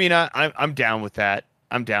 I mean, I'm down with that.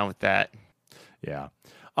 I'm down with that. Yeah.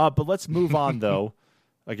 But let's move on, though.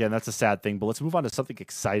 Again, that's a sad thing, but let's move on to something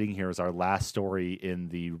exciting here as our last story in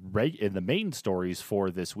the main stories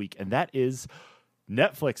for this week, and that is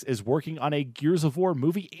Netflix is working on a Gears of War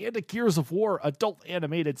movie and a Gears of War adult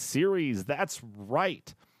animated series. That's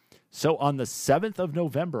right. So on the 7th of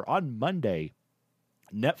November, on Monday,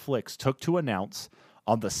 Netflix took to announce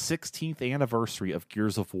on the 16th anniversary of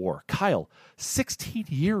Gears of War. Kyle, 16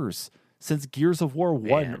 years since Gears of War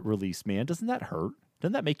 1 released, man. Doesn't that hurt?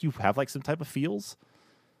 Doesn't that make you have like some type of feels?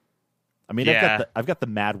 I mean, I've got the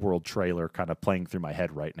Mad World trailer kind of playing through my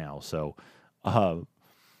head right now. So,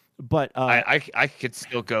 but I could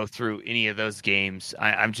still go through any of those games.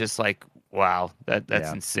 I'm just like, wow,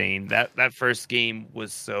 that's insane. That first game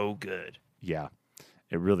was so good. Yeah,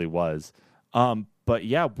 it really was. But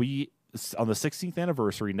yeah, on the 16th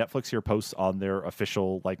anniversary, Netflix here posts on their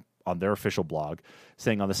official blog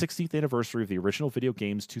saying on the 16th anniversary of the original video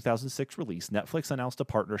game's 2006 release, Netflix announced a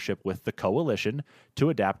partnership with the Coalition to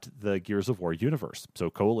adapt the Gears of War universe. So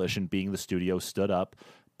Coalition being the studio stood up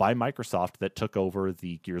by Microsoft that took over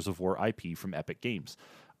the Gears of War IP from Epic Games.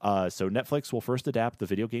 So Netflix will first adapt the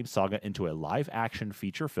video game saga into a live-action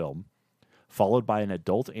feature film, followed by an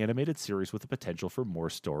adult animated series with the potential for more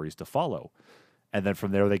stories to follow. And then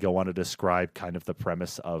from there, they go on to describe kind of the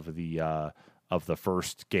premise of the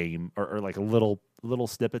first game, or like a little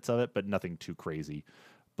snippets of it, but nothing too crazy.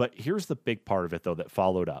 But here's the big part of it, though, that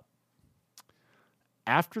followed up.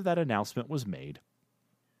 After that announcement was made,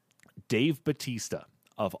 Dave Bautista,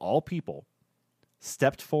 of all people,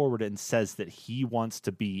 stepped forward and says that he wants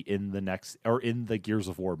to be in the Gears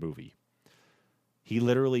of War movie. He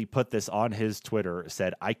literally put this on his Twitter,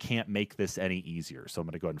 said, I can't make this any easier. So I'm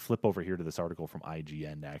going to go ahead and flip over here to this article from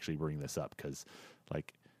IGN to actually bring this up, because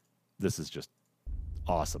like this is just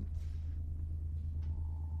awesome.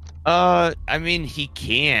 I mean, he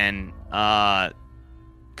can,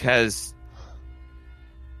 because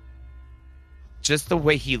just the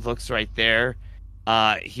way he looks right there,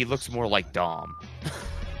 he looks more like Dom.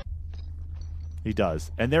 He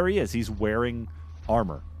does. And there he is. He's wearing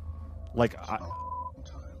armor. Like,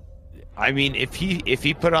 I mean, if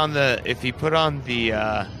he put on the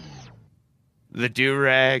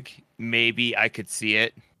do-rag, maybe I could see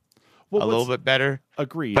it a little bit better.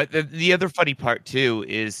 Agreed. But the other funny part too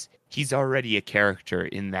is he's already a character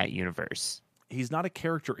in that universe. He's not a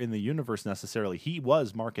character in the universe necessarily. He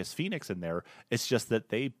was Marcus Phoenix in there. It's just that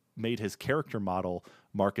they made his character model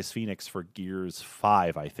Marcus Phoenix for Gears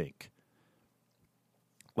 5, I think.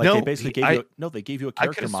 Like, no, they basically gave you a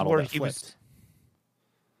character model that flipped.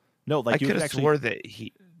 I could have swore that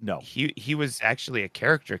he was actually a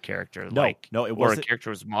character. It wasn't, or a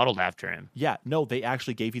character was modeled after him. Yeah, no, they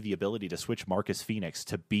actually gave you the ability to switch Marcus Phoenix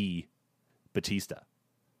to be Batista.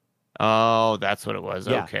 Oh, that's what it was.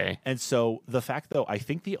 Yeah. Okay. And so the fact, though, I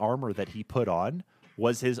think the armor that he put on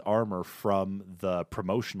was his armor from the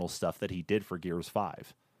promotional stuff that he did for Gears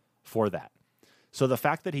 5 for that. So the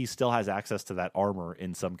fact that he still has access to that armor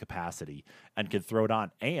in some capacity and can throw it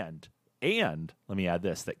on, and let me add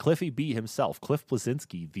this, that Cliffy B himself, Cliff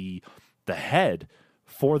Bleszinski, the head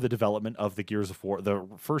for the development of the Gears of War, the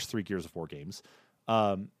first 3 Gears of War games,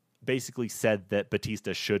 basically said that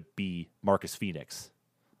Batista should be Marcus Phoenix.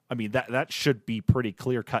 I mean, that should be pretty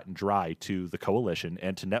clear cut and dry to the Coalition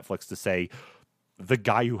and to Netflix to say the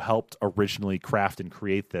guy who helped originally craft and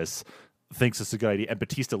create this thinks it's a good idea. And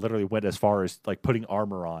Batista literally went as far as like putting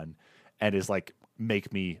armor on and is like,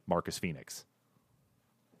 make me Marcus Phoenix.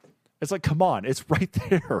 It's like, come on, it's right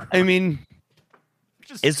there. I mean,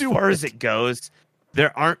 as far as it goes,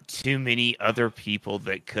 there aren't too many other people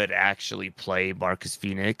that could actually play Marcus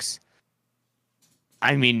Phoenix.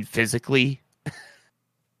 I mean, physically.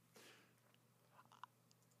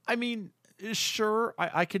 I mean, sure,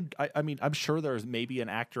 I can. I mean, I'm sure there's maybe an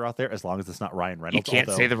actor out there, as long as it's not Ryan Reynolds. You can't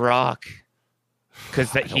say The Rock,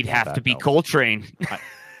 because he'd have to be Coltrane.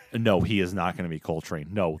 No, he is not going to be Coltrane.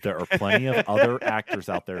 No, there are plenty of other actors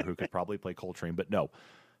out there who could probably play Coltrane, but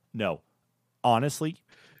no. Honestly,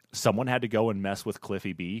 someone had to go and mess with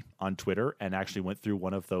Cliffy B on Twitter and actually went through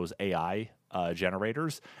one of those AI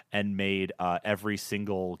generators and made every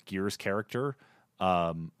single Gears character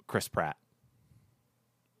Chris Pratt.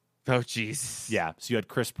 Oh, jeez. Yeah, so you had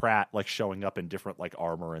Chris Pratt like showing up in different like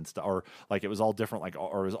armor and stuff, or like it was all different, like,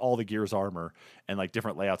 or it was all the Gears armor and like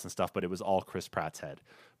different layouts and stuff, but it was all Chris Pratt's head.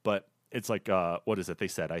 But it's like, what is it they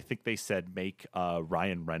said? I think they said make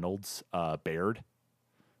Ryan Reynolds Baird,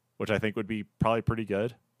 which I think would be probably pretty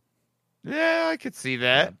good. Yeah, I could see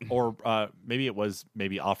Yeah. that. Or maybe it was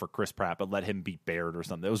offer Chris Pratt, but let him beat Baird or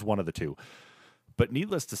something. It was one of the two. But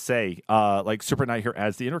needless to say, like Super Knight here,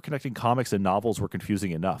 as the interconnecting comics and novels were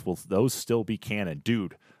confusing enough, will those still be canon?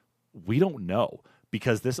 Dude, we don't know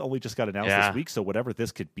because this only just got announced this week. So whatever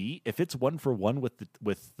this could be, if it's one for one with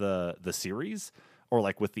the series or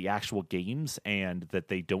like with the actual games, and that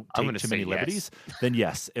they don't take too many liberties, then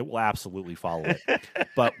yes, it will absolutely follow it.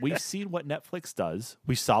 But we've seen what Netflix does.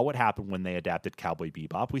 We saw what happened when they adapted Cowboy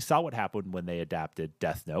Bebop. We saw what happened when they adapted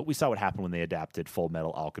Death Note. We saw what happened when they adapted Full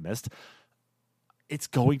Metal Alchemist. It's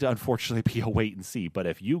going to unfortunately be a wait and see. But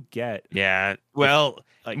if you get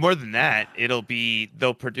more than that,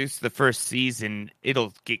 they'll produce the first season,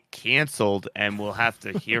 it'll get canceled, and we'll have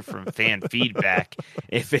to hear from fan feedback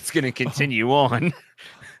if it's going to continue on.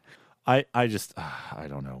 I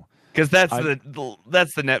don't know, because that's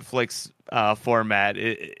the Netflix format.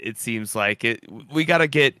 It seems like we got to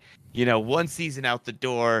get one season out the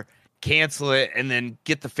door, cancel it, and then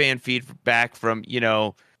get the fan feedback from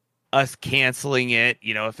us canceling it,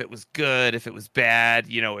 if it was good, if it was bad,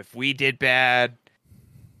 if we did bad.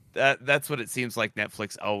 That's what it seems like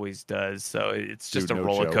Netflix always does. So it's just a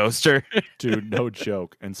roller coaster. Dude, no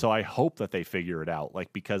joke. And so I hope that they figure it out.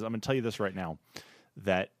 Like, because I'm going to tell you this right now,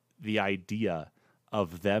 that the idea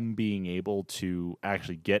of them being able to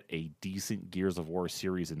actually get a decent Gears of War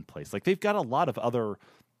series in place, like they've got a lot of other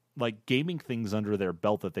like gaming things under their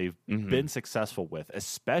belt that they've been successful with,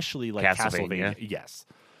 especially like Castlevania. Yes.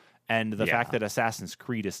 And the fact that Assassin's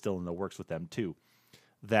Creed is still in the works with them too,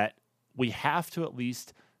 that we have to at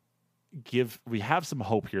least we have some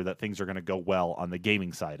hope here that things are going to go well on the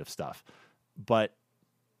gaming side of stuff. But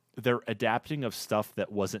they're adapting of stuff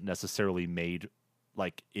that wasn't necessarily made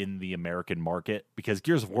like in the American market, because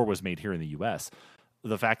Gears of War was made here in the US.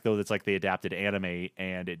 The fact though, that's like they adapted anime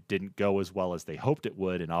and it didn't go as well as they hoped it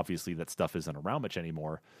would. And obviously that stuff isn't around much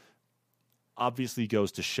anymore. Obviously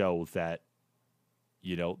goes to show that,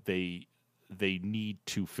 they need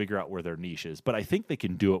to figure out where their niche is. But I think they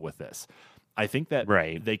can do it with this. I think that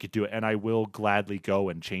they could do it. And I will gladly go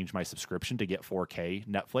and change my subscription to get 4K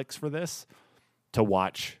Netflix for this to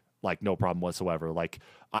watch, like, no problem whatsoever. Like,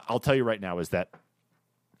 I'll tell you right now is that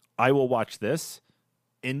I will watch this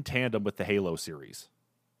in tandem with the Halo series.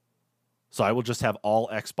 So I will just have all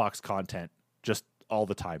Xbox content just all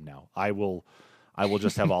the time now. I will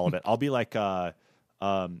just have all of it. I'll be like,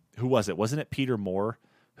 who was it? Wasn't it Peter Moore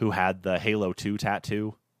who had the Halo 2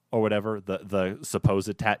 tattoo or whatever, the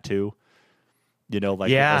supposed tattoo?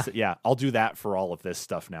 I'll do that for all of this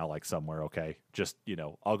stuff now, like somewhere. Okay, just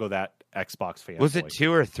I'll go that Xbox fan. Was it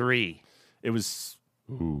 2 or 3? It was.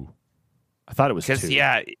 I thought it was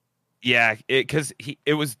 2. Because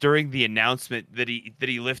it was during the announcement that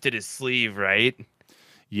he lifted his sleeve, right?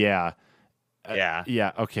 Yeah.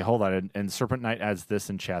 Yeah. Okay, hold on. And Serpent Knight adds this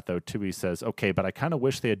in chat, though, too. He says, okay, but I kind of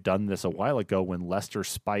wish they had done this a while ago when Lester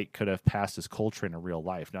Spike could have passed his Coltrane in real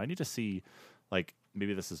life. Now, I need to see, like,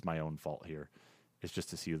 maybe this is my own fault here. It's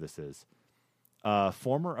just to see who this is.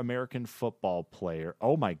 Former American football player.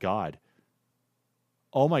 Oh, my God.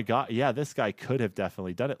 Yeah, this guy could have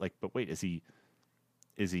definitely done it. Like, but wait, is he...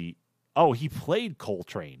 Oh, he played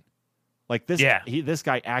Coltrane. Like, this, this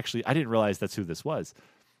guy actually... I didn't realize that's who this was.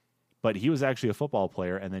 But he was actually a football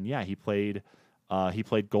player, and then he played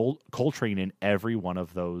Coltrane in every one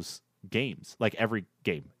of those games, like every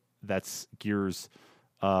game. That's Gears.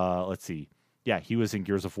 Let's see, he was in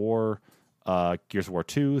Gears of War, Gears of War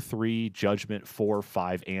 2, 3, Judgment, 4,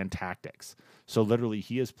 5, and Tactics. So literally,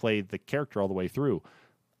 he has played the character all the way through.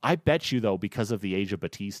 I bet you though, because of the age of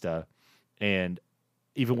Batista, and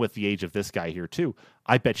even with the age of this guy here too,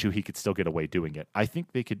 I bet you he could still get away doing it. I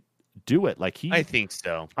think they could do it. Like I think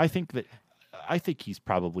so. I think he's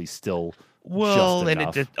probably still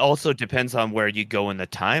and it also depends on where you go in the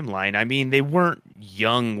timeline. I mean, they weren't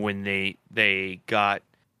young when they got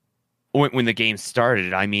when the game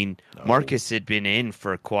started. I mean, no. Marcus had been in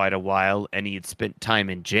for quite a while, and he had spent time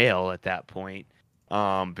in jail at that point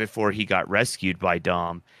before he got rescued by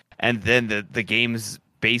Dom. And then the games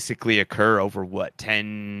basically occur over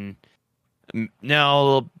longer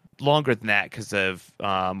than that because of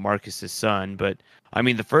Marcus's son. But I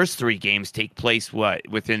mean, the first 3 games take place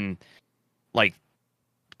within like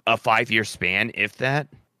a 5-year span, if that.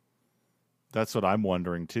 That's what I'm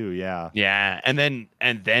wondering too. Yeah, and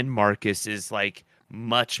then Marcus is like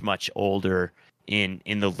much older in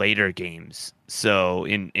the later games. So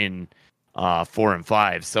in 4 and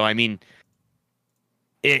 5. So I mean,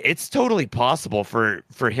 it's totally possible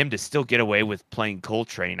for him to still get away with playing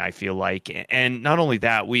Coltrane, I feel like. And not only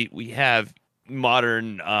that, we have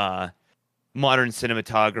modern modern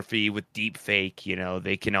cinematography with deep fake,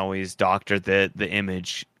 they can always doctor the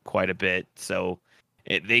image quite a bit. So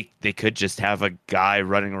they could just have a guy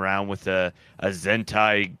running around with a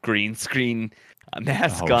Zentai green screen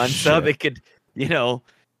mask on, so they could,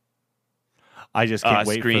 I just can't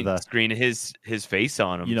wait for the screen his face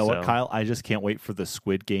on him. You know what, Kyle? I just can't wait for the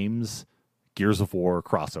Squid Games Gears of War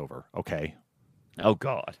crossover. Okay. Oh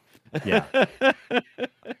God. Yeah.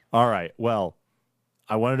 All right. Well,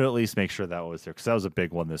 I wanted to at least make sure that was there because that was a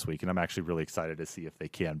big one this week, and I'm actually really excited to see if they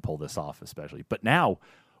can pull this off, especially. But now,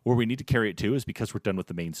 where we need to carry it to is because we're done with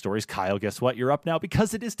the main stories. Kyle, guess what? You're up now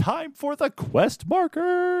because it is time for the quest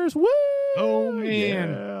markers. Woo! Oh man.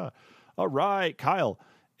 Yeah. All right, Kyle.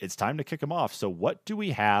 It's time to kick them off. So what do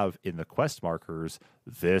we have in the quest markers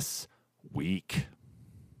this week?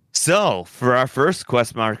 So, for our first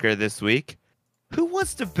quest marker this week, who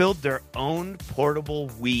wants to build their own portable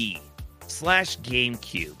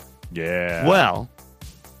Wii/GameCube? Yeah. Well,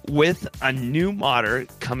 with a new modder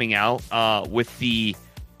coming out, with the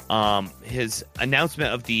his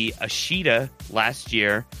announcement of the Ashita last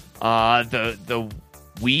year, the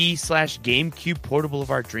Wii/GameCube portable of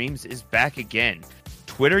our dreams is back again.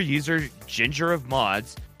 Twitter user Ginger of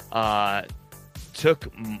Mods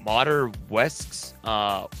took Modder West's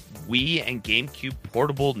Wii and GameCube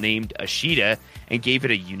portable named Ashita and gave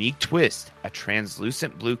it a unique twist, a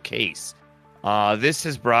translucent blue case. This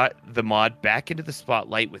has brought the mod back into the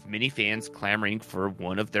spotlight with many fans clamoring for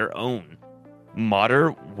one of their own.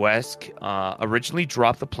 Modder West originally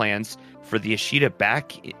dropped the plans for the Ashita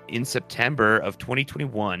back in September of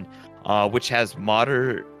 2021, which has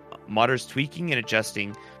modders tweaking and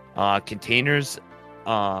adjusting containers.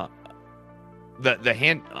 Modders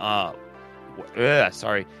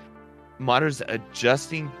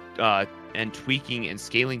adjusting and tweaking and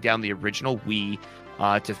scaling down the original Wii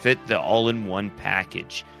to fit the all-in-one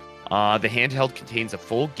package. The handheld contains a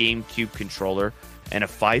full GameCube controller and a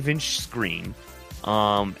 5-inch screen,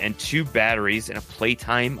 and 2 batteries and a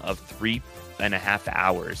playtime of 3.5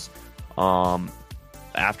 hours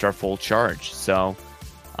after a full charge. So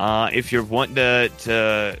if you're wanting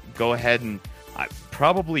to go ahead and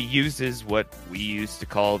probably uses what we used to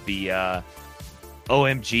call the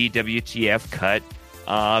OMG WTF cut,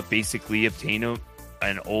 basically obtain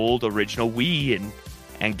an old original Wii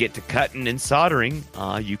and get to cutting and soldering,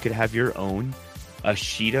 you could have your own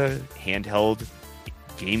Ashita handheld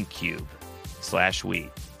GameCube/Wii.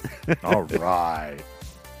 All right.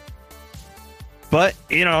 But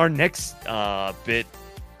in our next bit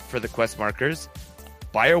for the quest markers,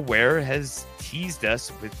 BioWare has teased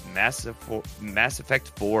us with Mass Effect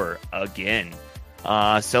 4 again.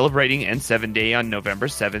 Celebrating N7 Day on November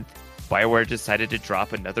 7th, BioWare decided to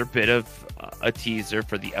drop another bit of a teaser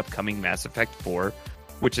for the upcoming Mass Effect 4,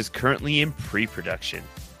 which is currently in pre-production.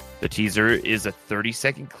 The teaser is a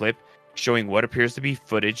 30-second clip showing what appears to be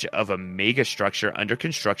footage of a mega structure under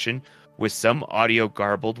construction with some audio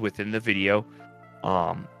garbled within the video,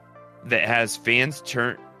 that has fans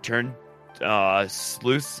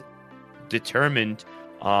sleuths determined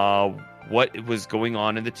what was going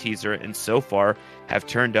on in the teaser, and so far have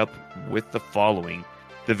turned up with the following.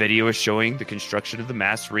 The video is showing the construction of the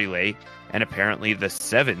mass relay, and apparently the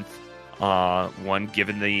 7th one,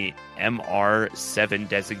 given the MR7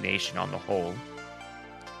 designation on the whole.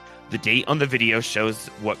 The date on the video shows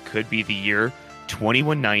what could be the year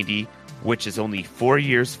 2190, which is only 4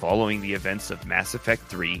 years following the events of Mass Effect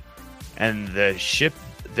 3, and the ship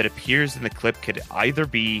that appears in the clip could either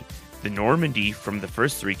be the Normandy from the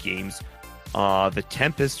first 3 games, the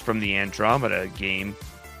Tempest from the Andromeda game,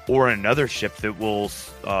 or another ship that we'll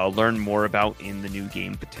learn more about in the new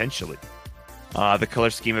game potentially. The color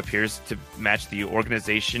scheme appears to match the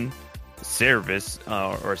organization Cerberus,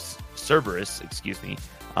 excuse me.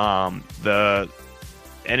 The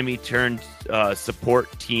enemy turned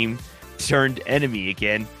support team turned enemy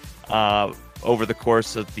again over the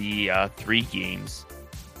course of the 3 games.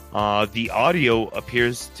 The audio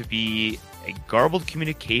appears to be a garbled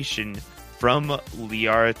communication from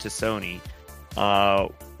Liara to Sony,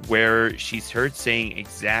 where she's heard saying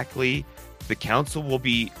exactly the council will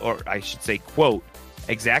be, or I should say, quote,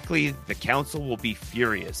 exactly the council will be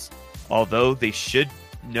furious, although they should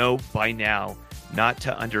know by now not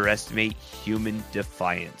to underestimate human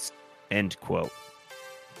defiance, end quote.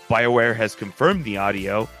 BioWare has confirmed the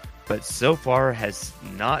audio, but so far has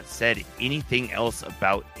not said anything else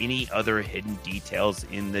about any other hidden details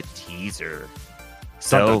in the teaser.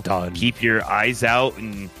 So dun, dun. Keep your eyes out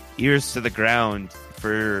and ears to the ground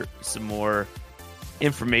for some more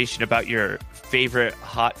information about your favorite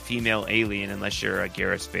hot female alien, unless you're a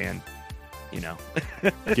Garrus fan,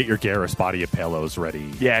 Get your Garrus body of pillows ready.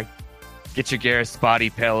 Yeah, Get your Garrus body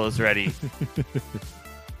pillows ready.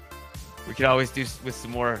 We could always do with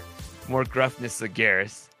some more gruffness of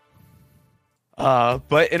Garrus.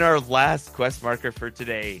 But in our last quest marker for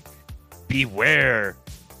today, beware,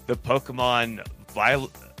 the Pokemon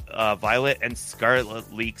Violet and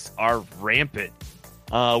Scarlet leaks are rampant.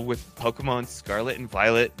 With Pokemon Scarlet and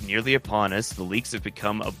Violet nearly upon us, the leaks have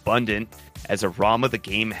become abundant as a ROM of the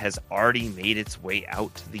game has already made its way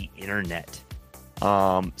out to the internet.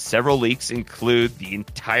 Several leaks include the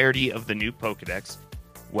entirety of the new Pokedex,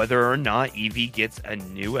 whether or not Eevee gets a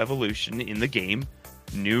new evolution in the game,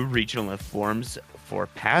 new regional forms for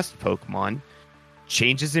past Pokemon,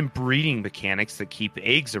 changes in breeding mechanics that keep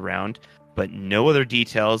eggs around, but no other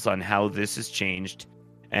details on how this has changed,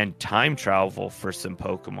 and time travel for some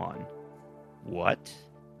Pokemon. What?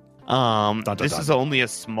 This is only a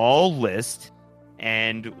small list,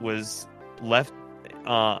 and was left,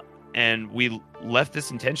 and we left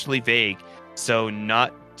this intentionally vague, so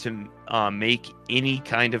not to make any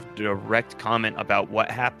kind of direct comment about what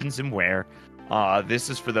happens and where. This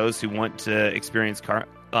is for those who want to experience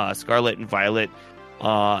Scarlet and Violet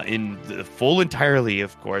in the full entirely,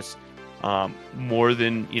 of course, more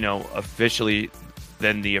than officially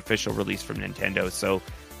than the official release from Nintendo. So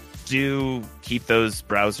do keep those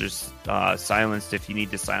browsers silenced if you need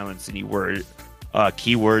to silence any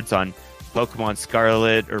keywords on Pokemon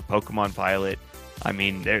Scarlet or Pokemon Violet. I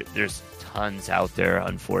mean, there's tons out there,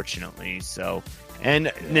 unfortunately. So, and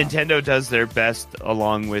Nintendo does their best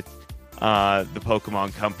along with the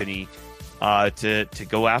Pokemon Company to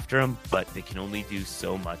go after them, but they can only do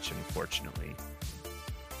so much, unfortunately.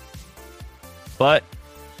 But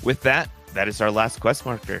with that is our last quest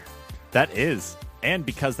marker. That is. And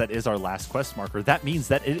because that is our last quest marker, that means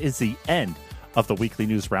that it is the end of the weekly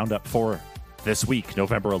news roundup for this week,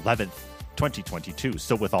 November 11th, 2022.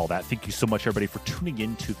 So with all that, thank you so much, everybody, for tuning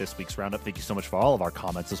in to this week's roundup. Thank you so much for all of our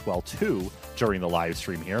comments as well, too, during the live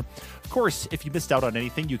stream here. Of course, if you missed out on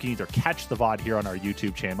anything, you can either catch the VOD here on our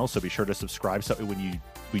YouTube channel, so be sure to subscribe so when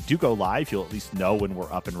we do go live, you'll at least know when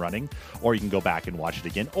we're up and running, or you can go back and watch it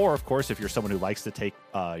again. Or, of course, if you're someone who likes to take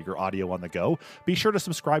your audio on the go, be sure to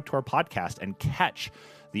subscribe to our podcast and catch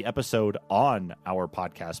the episode on our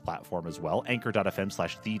podcast platform as well,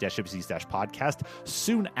 anchor.fm/the-NPCs-podcast,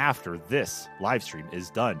 soon after this live stream is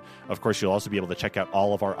done. Of course, you'll also be able to check out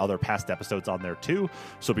all of our other past episodes on there too,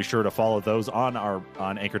 so be sure to follow those on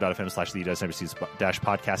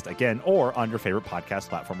anchor.fm/the-NPCs-podcast again, or on your favorite podcast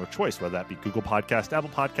platform of choice, whether that be Google Podcast,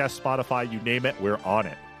 Apple Podcast, Spotify, you name it, we're on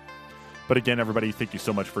it. But again, everybody, thank you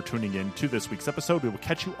so much for tuning in to this week's episode. We will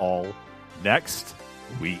catch you all next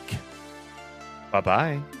week.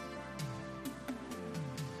 Bye-bye.